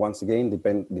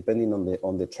depending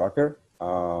on the tracker,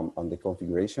 on the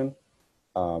configuration,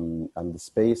 and the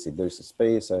space, if there's a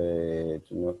space to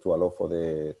allow for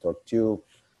the torque tube,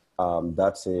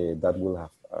 that will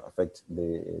affect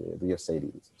the rear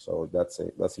shadings. So that's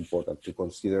important to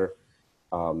consider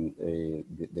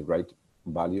the right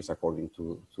values according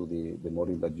to the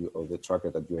module or the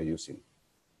tracker that you are using.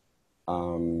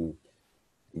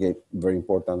 Again, very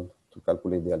important to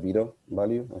calculate the albedo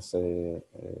value, as it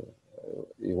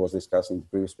was discussed in the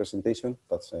previous presentation.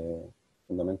 That's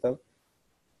fundamental.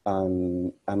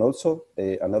 And also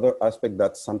another aspect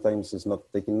that sometimes is not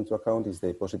taken into account is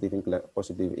the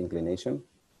positive inclination.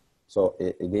 So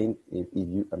again, if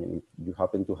you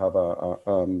happen to have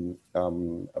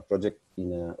a project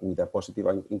with a positive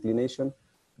inclination,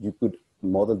 you could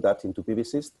model that into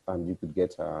PVCs, and you could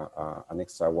get an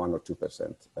extra 1 or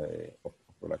 2% of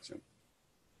production.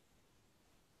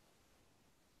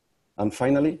 And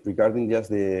finally, regarding just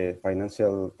the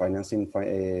financing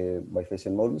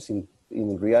bifacial models,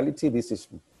 in reality, this is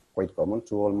quite common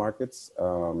to all markets.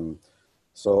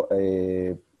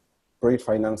 Project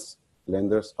finance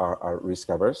lenders are risk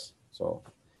averse,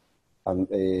 and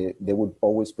they would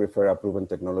always prefer a proven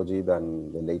technology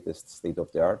than the latest state of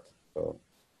the art.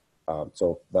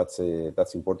 So that's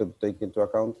important to take into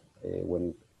account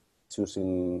when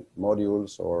choosing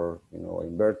modules or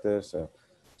inverters.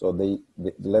 So the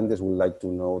lenders would like to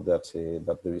know that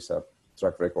that there is a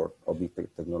track record of the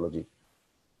technology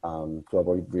to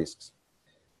avoid risks.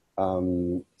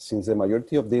 Since the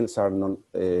majority of deals are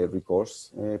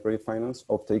non-recourse project finance,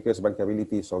 off-takers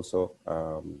bankability is also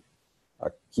a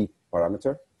key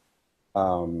parameter,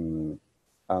 and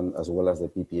as well as the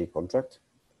PPA contract.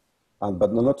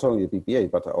 But not only the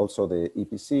PPA, but also the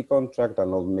EPC contract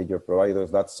and all major providers.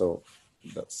 That's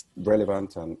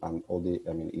relevant, and all the,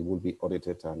 it will be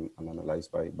audited and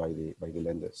analyzed by the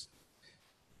lenders.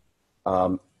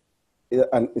 And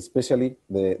especially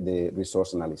the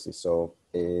resource analysis. So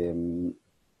they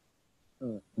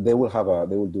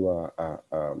will do a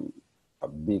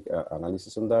big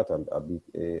analysis on that and a big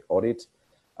audit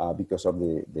because of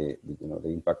the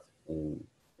impact in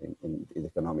the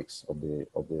economics of the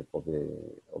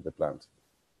plant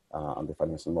and the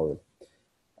financial model.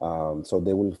 So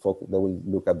they will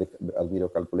look at the albedo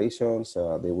calculations.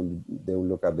 They will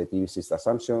look at the PVC's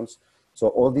assumptions. So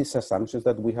all these assumptions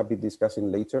that we have been discussing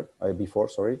before,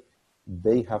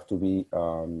 they have to be,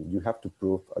 you have to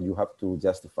prove, you have to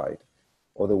justify it.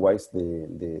 Otherwise, the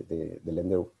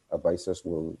lender advisors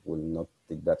will not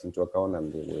take that into account,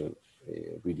 and they will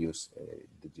reduce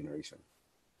the generation.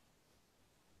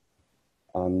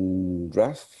 And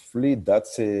roughly,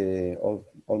 that's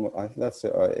that's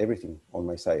everything on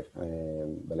my side.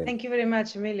 Thank you very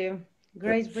much, Emilio.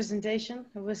 Great presentation.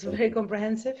 It was very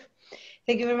comprehensive.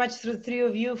 Thank you very much to the three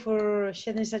of you for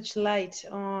shedding such light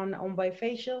on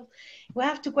bifacial. We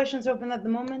have two questions open at the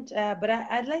moment, but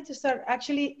I'd like to start.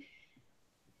 Actually,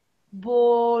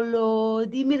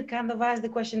 Volodymyr kind of asked the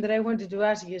question that I wanted to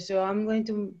ask you, so I'm going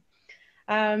to.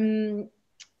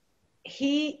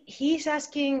 He's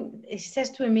asking, he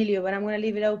says to Emilio, but I'm going to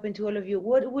leave it open to all of you.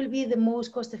 What will be the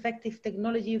most cost-effective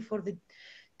technology for the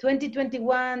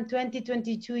 2021,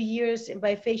 2022 years in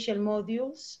bifacial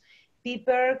modules?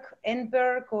 PPERC,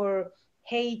 NPERC, or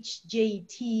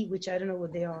HJT, which I don't know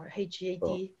what they are, HJT.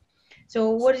 Oh.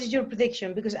 So what is your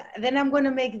prediction? Because then I'm going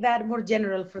to make that more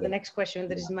general for the next question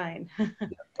that is mine.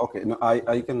 Okay, no,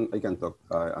 I can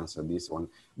answer this one.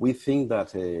 We think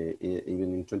that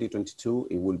even in 2022,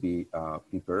 it will be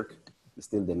PPERC,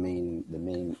 still the main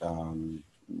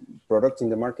product in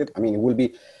the market. I mean, it will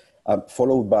be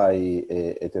followed by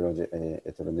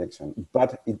heterojection,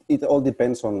 but it all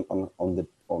depends on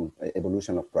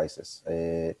evolution of prices.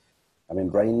 I mean,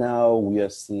 right now we are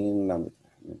seeing,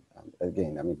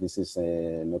 again, I mean, this is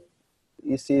not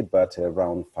easy, but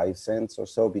around 5 cents or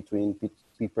so between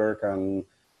PPERC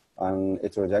and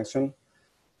heterojection.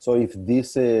 So if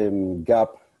this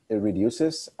gap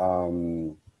reduces,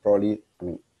 probably, I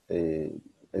mean,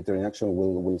 heterojection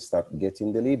will start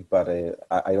getting the lead, but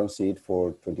I don't see it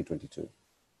for 2022.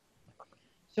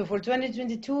 So for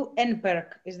 2022, NPERC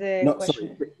is the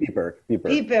question. Sorry, PPERC.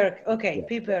 PPERC, okay,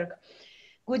 yeah. PPERC.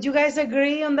 Would you guys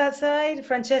agree on that side?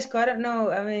 Francesco, I don't know,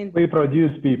 I mean. We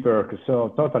produce PPERC, so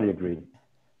totally agree.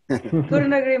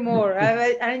 Couldn't agree more.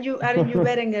 Aren't you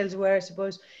betting elsewhere, I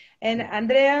suppose? And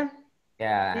Andrea?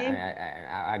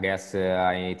 Yeah, I guess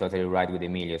I totally right with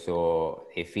Emilio. So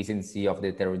efficiency of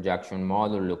the heterojection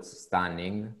model looks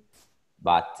stunning,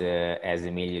 but as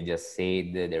Emilio just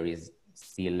said, there is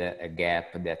still a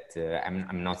gap that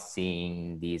I'm not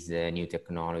seeing this new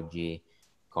technology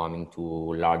coming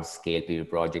to large-scale PV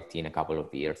project in a couple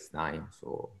of years' time.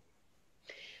 So,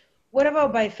 what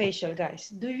about bifacial, guys?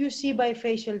 Do you see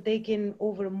bifacial taking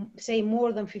over, say,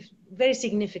 more than 50, very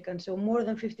significant, so more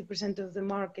than 50% of the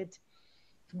market?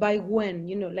 By when,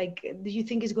 you know, like, do you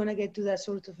think it's going to get to that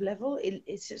sort of level?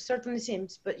 It certainly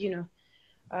seems, but, you know,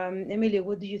 Emilio,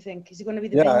 what do you think? Is it going to be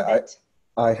the main bet?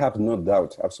 I have no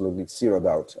doubt, absolutely zero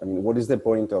doubt. I mean, what is the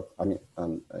point of, I mean,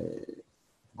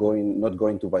 not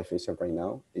going to bifacial right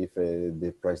now if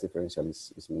the price differential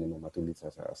is minimum, at least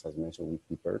as I mentioned with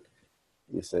PPERC.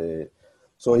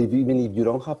 So even if you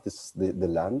don't have the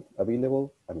land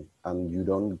available, and you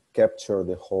don't capture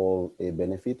the whole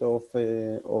benefit of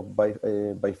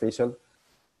bifacial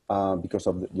because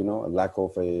of the, lack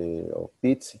of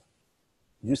pits,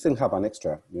 you still have an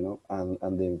extra, you know,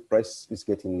 and the price is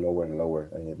getting lower and lower.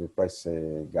 The price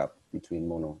gap between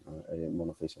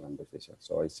monofacial and bifacial.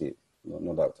 So I see it.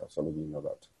 No doubt, absolutely no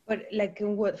doubt. But like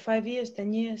in what, 5 years,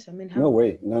 10 years? I mean, how? No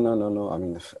way. No. I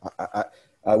mean,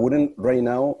 I wouldn't right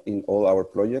now in all our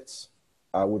projects.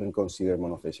 I wouldn't consider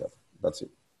monofacial. That's it.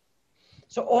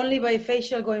 So only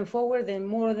bifacial going forward, and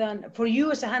more than, for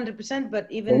you it's 100%, but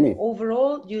even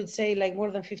overall, you'd say like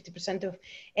more than 50% of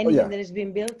anything that is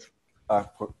being built?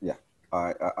 Yeah,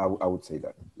 I would say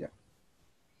that, yeah.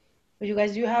 But you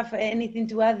guys, do you have anything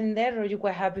to add in there, or are you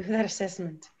quite happy with that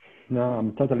assessment? No,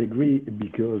 I'm totally agree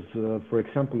because, for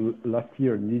example, last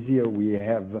year and this year, we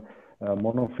have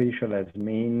monofacial as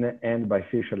main and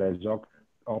bifacial as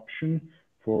option.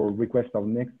 For request of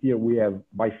next year, we have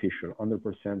bifacial,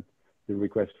 100%. The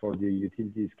request for the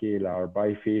utility scale are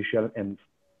bifacial, and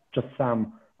just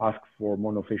some ask for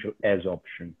monofacial as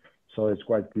option. So it's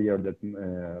quite clear that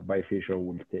bifacial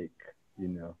will take, you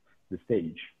know, the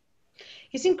stage.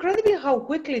 It's incredible how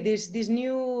quickly these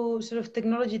new sort of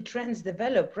technology trends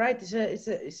develop, right?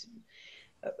 It's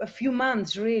a few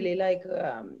months, really. Like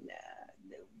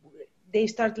they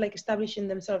start like establishing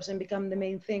themselves and become the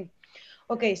main thing.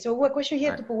 Okay, so what question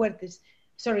here to Puertis?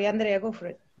 Sorry, Andrea, go for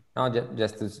it. No,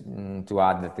 just to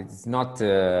add that it's not,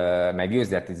 my view is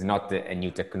that it's not a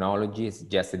new technology, it's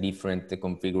just a different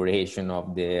configuration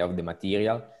of the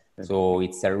material. So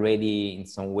it's already in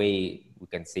some way, we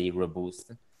can say,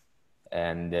 robust.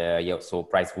 And yeah, so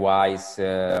price-wise,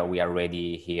 we are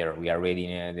already here. We are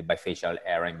already in the bifacial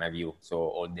era, in my view. So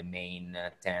all the main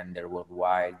tender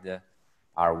worldwide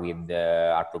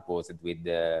are proposed with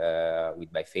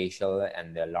bifacial,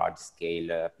 and the large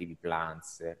scale PV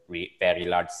plants, very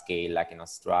large scale, like in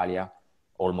Australia.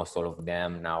 Almost all of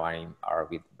them now are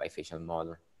with bifacial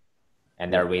model,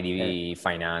 and are already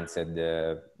financed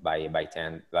by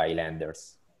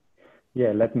lenders.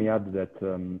 Yeah, let me add that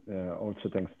also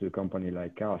thanks to a company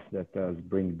like us that has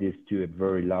bring this to a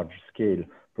very large scale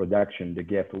production, the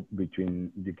gap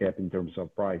in terms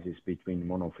of prices between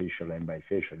monofacial and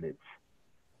bifacial, it's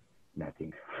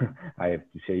nothing. I have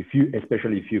to say,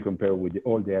 especially if you compare with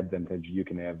all the advantage you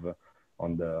can have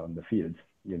on the field,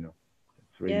 you know,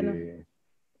 it's really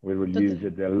we will use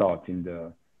it a lot in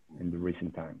the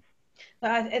recent times.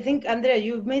 I think, Andrea,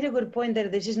 you've made a good point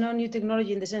that this is not new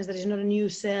technology in the sense that it's not a new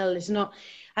cell. It's not,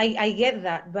 I get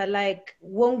that, but like,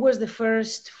 when was the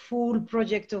first full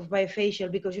project of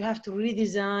bifacial? Because you have to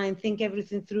redesign, think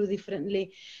everything through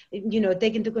differently, you know,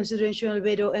 take into consideration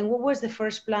albedo. And what was the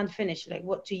first plant finish? Like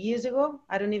what, 2 years ago?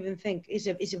 I don't even think. It's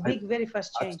a big, very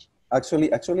fast change.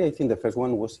 Actually, I think the first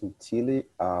one was in Chile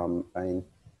in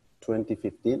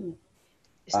 2015.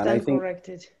 Stand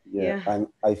corrected. Yeah, and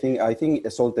I think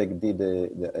Soltec did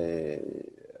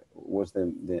was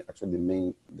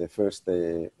the first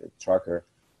tracker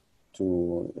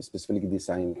to specifically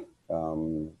design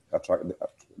the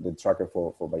tracker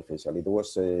for bifacial. It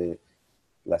was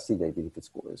La Silla, I believe it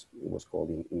was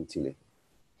called in Chile.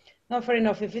 No, fair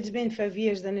enough. If it's been 5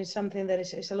 years, then it's something that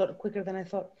is a lot quicker than I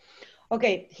thought.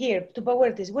 Okay, here, to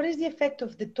Puertis, what is the effect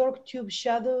of the torque tube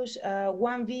shadows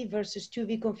 1V versus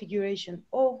 2V configuration?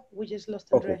 Oh, we just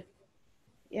lost Andrea. Okay.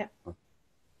 Yeah.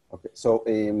 Okay, so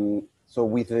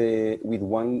with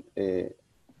 1V,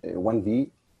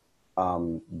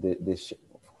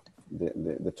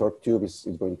 the torque tube is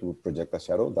going to project a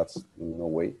shadow. That's no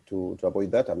way to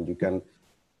avoid that. I mean, you can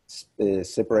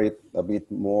separate a bit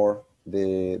more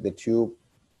the tube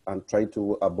and try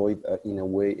to avoid, in a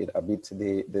way, a bit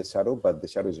the shadow, but the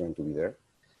shadow is going to be there.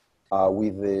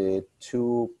 With the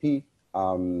 2P,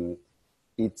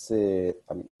 it's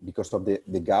I mean, because of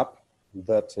the gap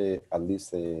that at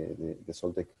least the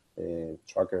Soltec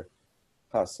tracker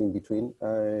has in between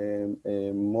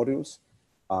modules,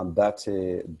 that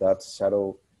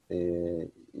shadow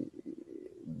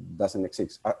doesn't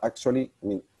exist. Actually, I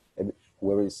mean,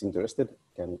 whoever is interested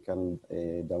can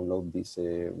download this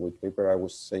white paper I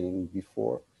was saying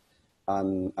before,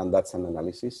 and that's an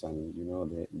analysis, and you know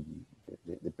the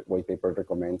white paper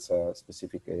recommends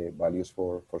specific values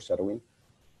for shadowing,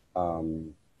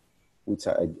 which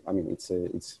I mean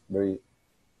it's very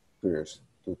curious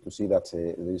to see that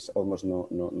there is almost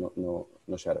no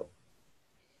shadow.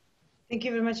 Thank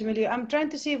you very much, Emilio. I'm trying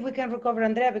to see if we can recover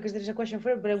Andrea because there's a question for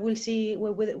it, but we'll see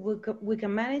what we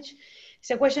can manage. It's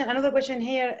a question, another question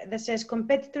here that says,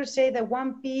 competitors say that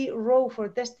 1P row for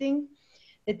testing,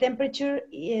 the temperature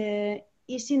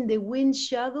is in the wind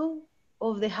shadow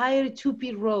of the higher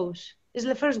 2P rows. This is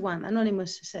the first one,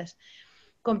 Anonymous says.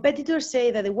 Competitors say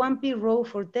that the 1P row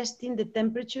for testing the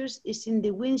temperatures is in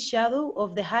the wind shadow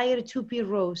of the higher 2P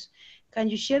rows. Can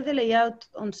you share the layout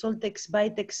on Soltec's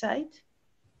Bitech site?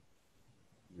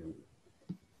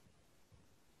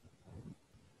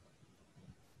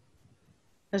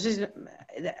 No sé si-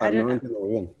 Ah, I no lo don't, entiendo muy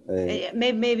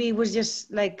bien. maybe it was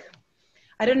just like,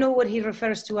 I don't know what he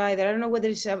refers to either. I don't know whether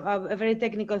it's a very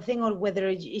technical thing or whether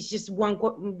it's just one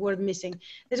word missing.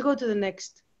 Let's go to the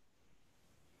next.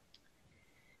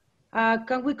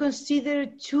 Can we consider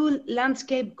two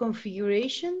landscape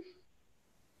configuration?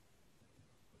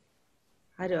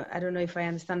 I don't know if I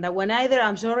understand that one either.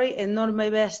 I'm sorry, and not my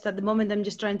best at the moment. I'm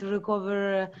just trying to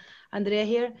recover Andrea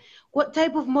here. What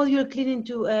type of modular cleaning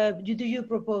do you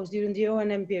propose during the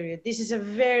O&M period? This is a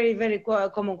very, very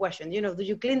common question. You know, do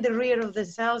you clean the rear of the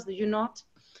cells? Do you not?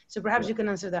 So perhaps you can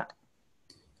answer that.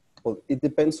 Well, it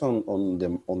depends on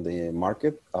the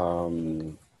market.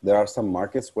 There are some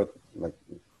markets where, like,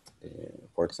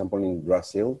 for example, in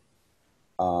Brazil,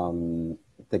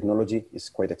 technology is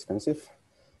quite expensive.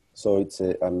 So it's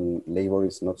and labor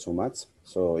is not so much.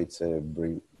 So it's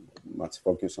very much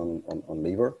focus on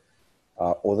labor.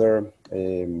 Other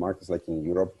markets like in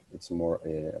Europe, it's more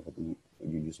you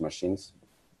use machines.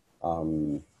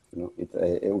 You know,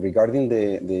 regarding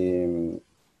the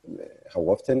how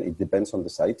often, it depends on the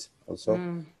site also,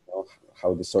 you know,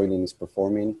 how the soiling is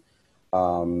performing.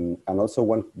 And also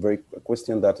one very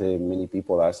question that many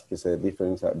people ask is a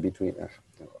difference between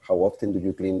how often do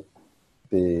you clean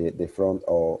the front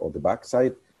or the back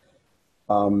side.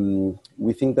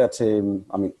 We think that,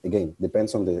 I mean, again,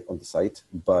 depends on the site,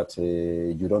 but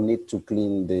you don't need to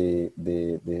clean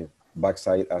the back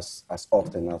side as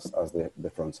often as the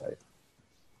front side.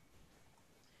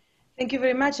 Thank you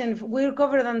very much. And we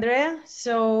covered Andrea,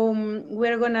 so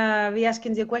we're gonna be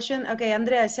asking the question. Okay,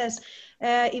 Andrea says,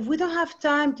 if we don't have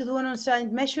time to do an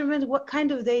on-site measurement, what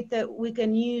kind of data we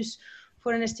can use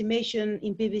for an estimation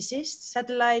in PVCs?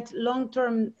 Satellite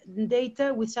long-term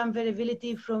data with some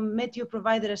variability from meteo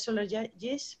provider as solar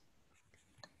GIS?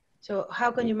 So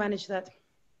how can you manage that?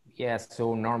 Yes,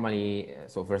 so normally,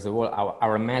 so first of all,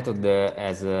 our method,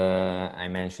 as I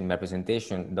mentioned in my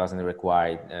presentation, doesn't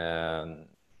require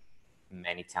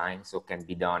many times, so can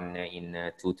be done in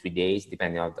 2-3 days,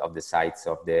 depending on the size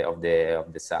of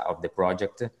the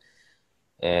project.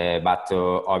 But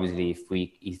obviously,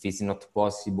 if it's not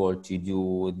possible to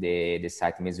do the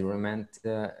site measurement,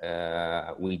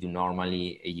 we do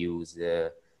normally use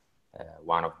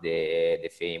one of the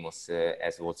famous,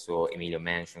 as also Emilio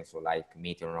mentioned, so like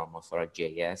Meteor or Solar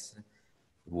JS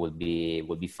would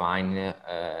be fine,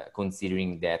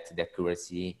 considering that the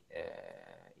accuracy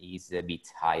is a bit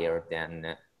higher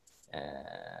than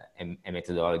a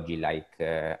methodology like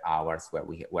ours,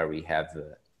 where we have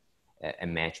a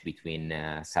match between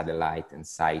satellite and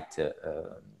site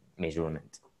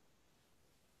measurement.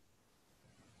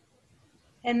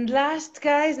 And last,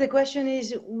 guys, the question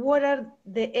is, what are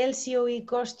the LCOE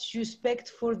costs you expect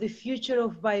for the future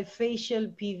of bifacial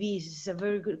PVs? It's a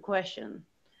very good question.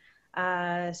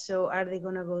 So are they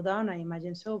going to go down? I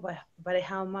imagine so, but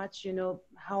how much, you know,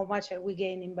 how much are we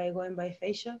gaining by going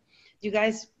bifacial? Do you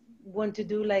guys want to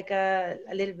do like a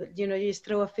little bit, you know, you just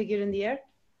throw a figure in the air?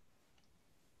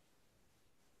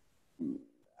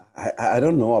 I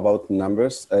don't know about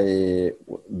numbers.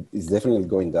 It's definitely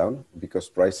going down because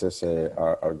prices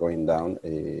are going down.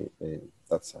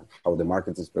 That's how the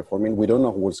market is performing. We don't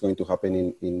know what's going to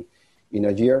happen in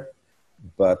a year,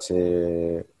 but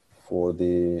for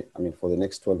the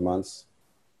next 12 months,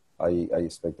 I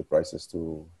expect the prices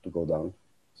to go down.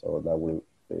 So that will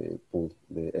pull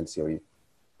the LCOE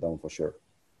down for sure.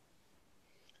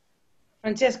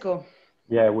 Francesco.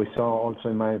 Yeah, we saw also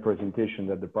in my presentation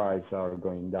that the prices are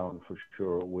going down for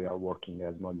sure. We are working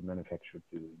as module manufacturer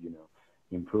to, you know,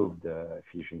 improve the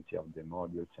efficiency of the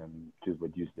modules and to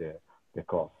reduce the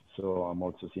cost. So I'm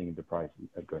also seeing the prices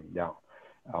are going down.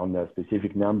 On the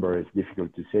specific number, it's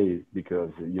difficult to say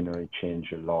because, you know, it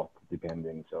changes a lot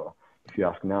depending. So if you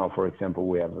ask now, for example,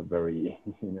 we have a very,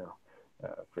 you know,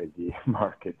 crazy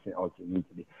market also in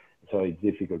Italy. So it's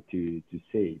difficult to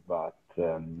say, but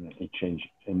it changed,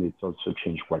 and it's also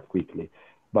changed quite quickly,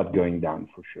 but going down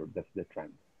for sure. That's the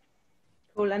trend.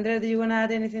 Cool. Andrea, do you want to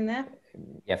add anything there?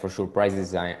 Yeah, for sure.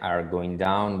 Prices are going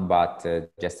down, but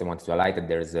just I want to highlight that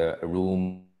there's a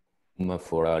room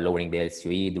for lowering the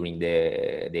LCOE during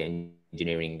the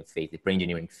engineering phase, the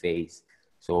pre-engineering phase.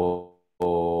 So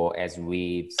as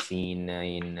we've seen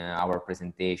in our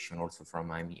presentation, also from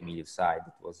Emilio's side,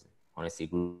 it was honestly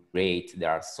great.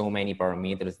 There are so many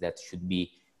parameters that should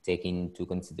be taken into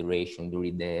consideration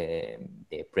during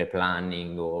the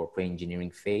pre-planning or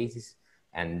pre-engineering phases.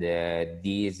 And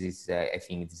this is, I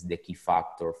think, this is the key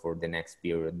factor for the next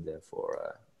period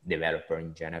for developer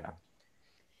in general.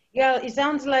 Yeah, it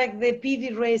sounds like the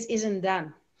PV race isn't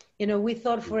done. You know, we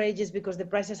thought for ages, because the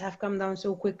prices have come down so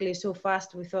quickly, so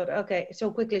fast, we thought, okay, so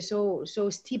quickly, so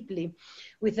steeply,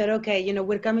 we thought, okay, you know,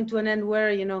 we're coming to an end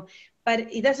where, you know, but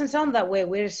it doesn't sound that way.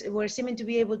 We're seeming to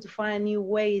be able to find new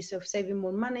ways of saving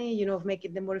more money, you know, of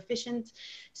making them more efficient.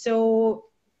 So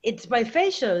it's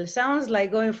bifacial, sounds like,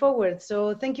 going forward. So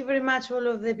thank you very much, all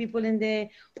of the people in the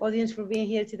audience, for being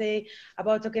here today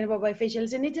about talking about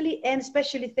bifacials in Italy. And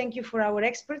especially thank you for our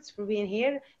experts for being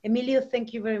here. Emilio, thank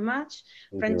you very much.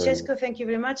 Francesco, thank you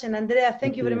very much. And Andrea,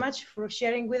 thank you very much for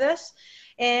sharing with us.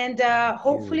 And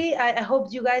hopefully, I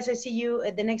hope you guys, I see you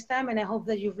at the next time. And I hope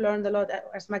that you've learned a lot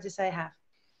as much as I have.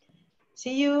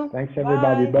 See you. Thanks,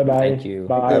 everybody. Bye-bye. Thank you.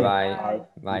 Bye-bye.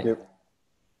 Bye. Thank you.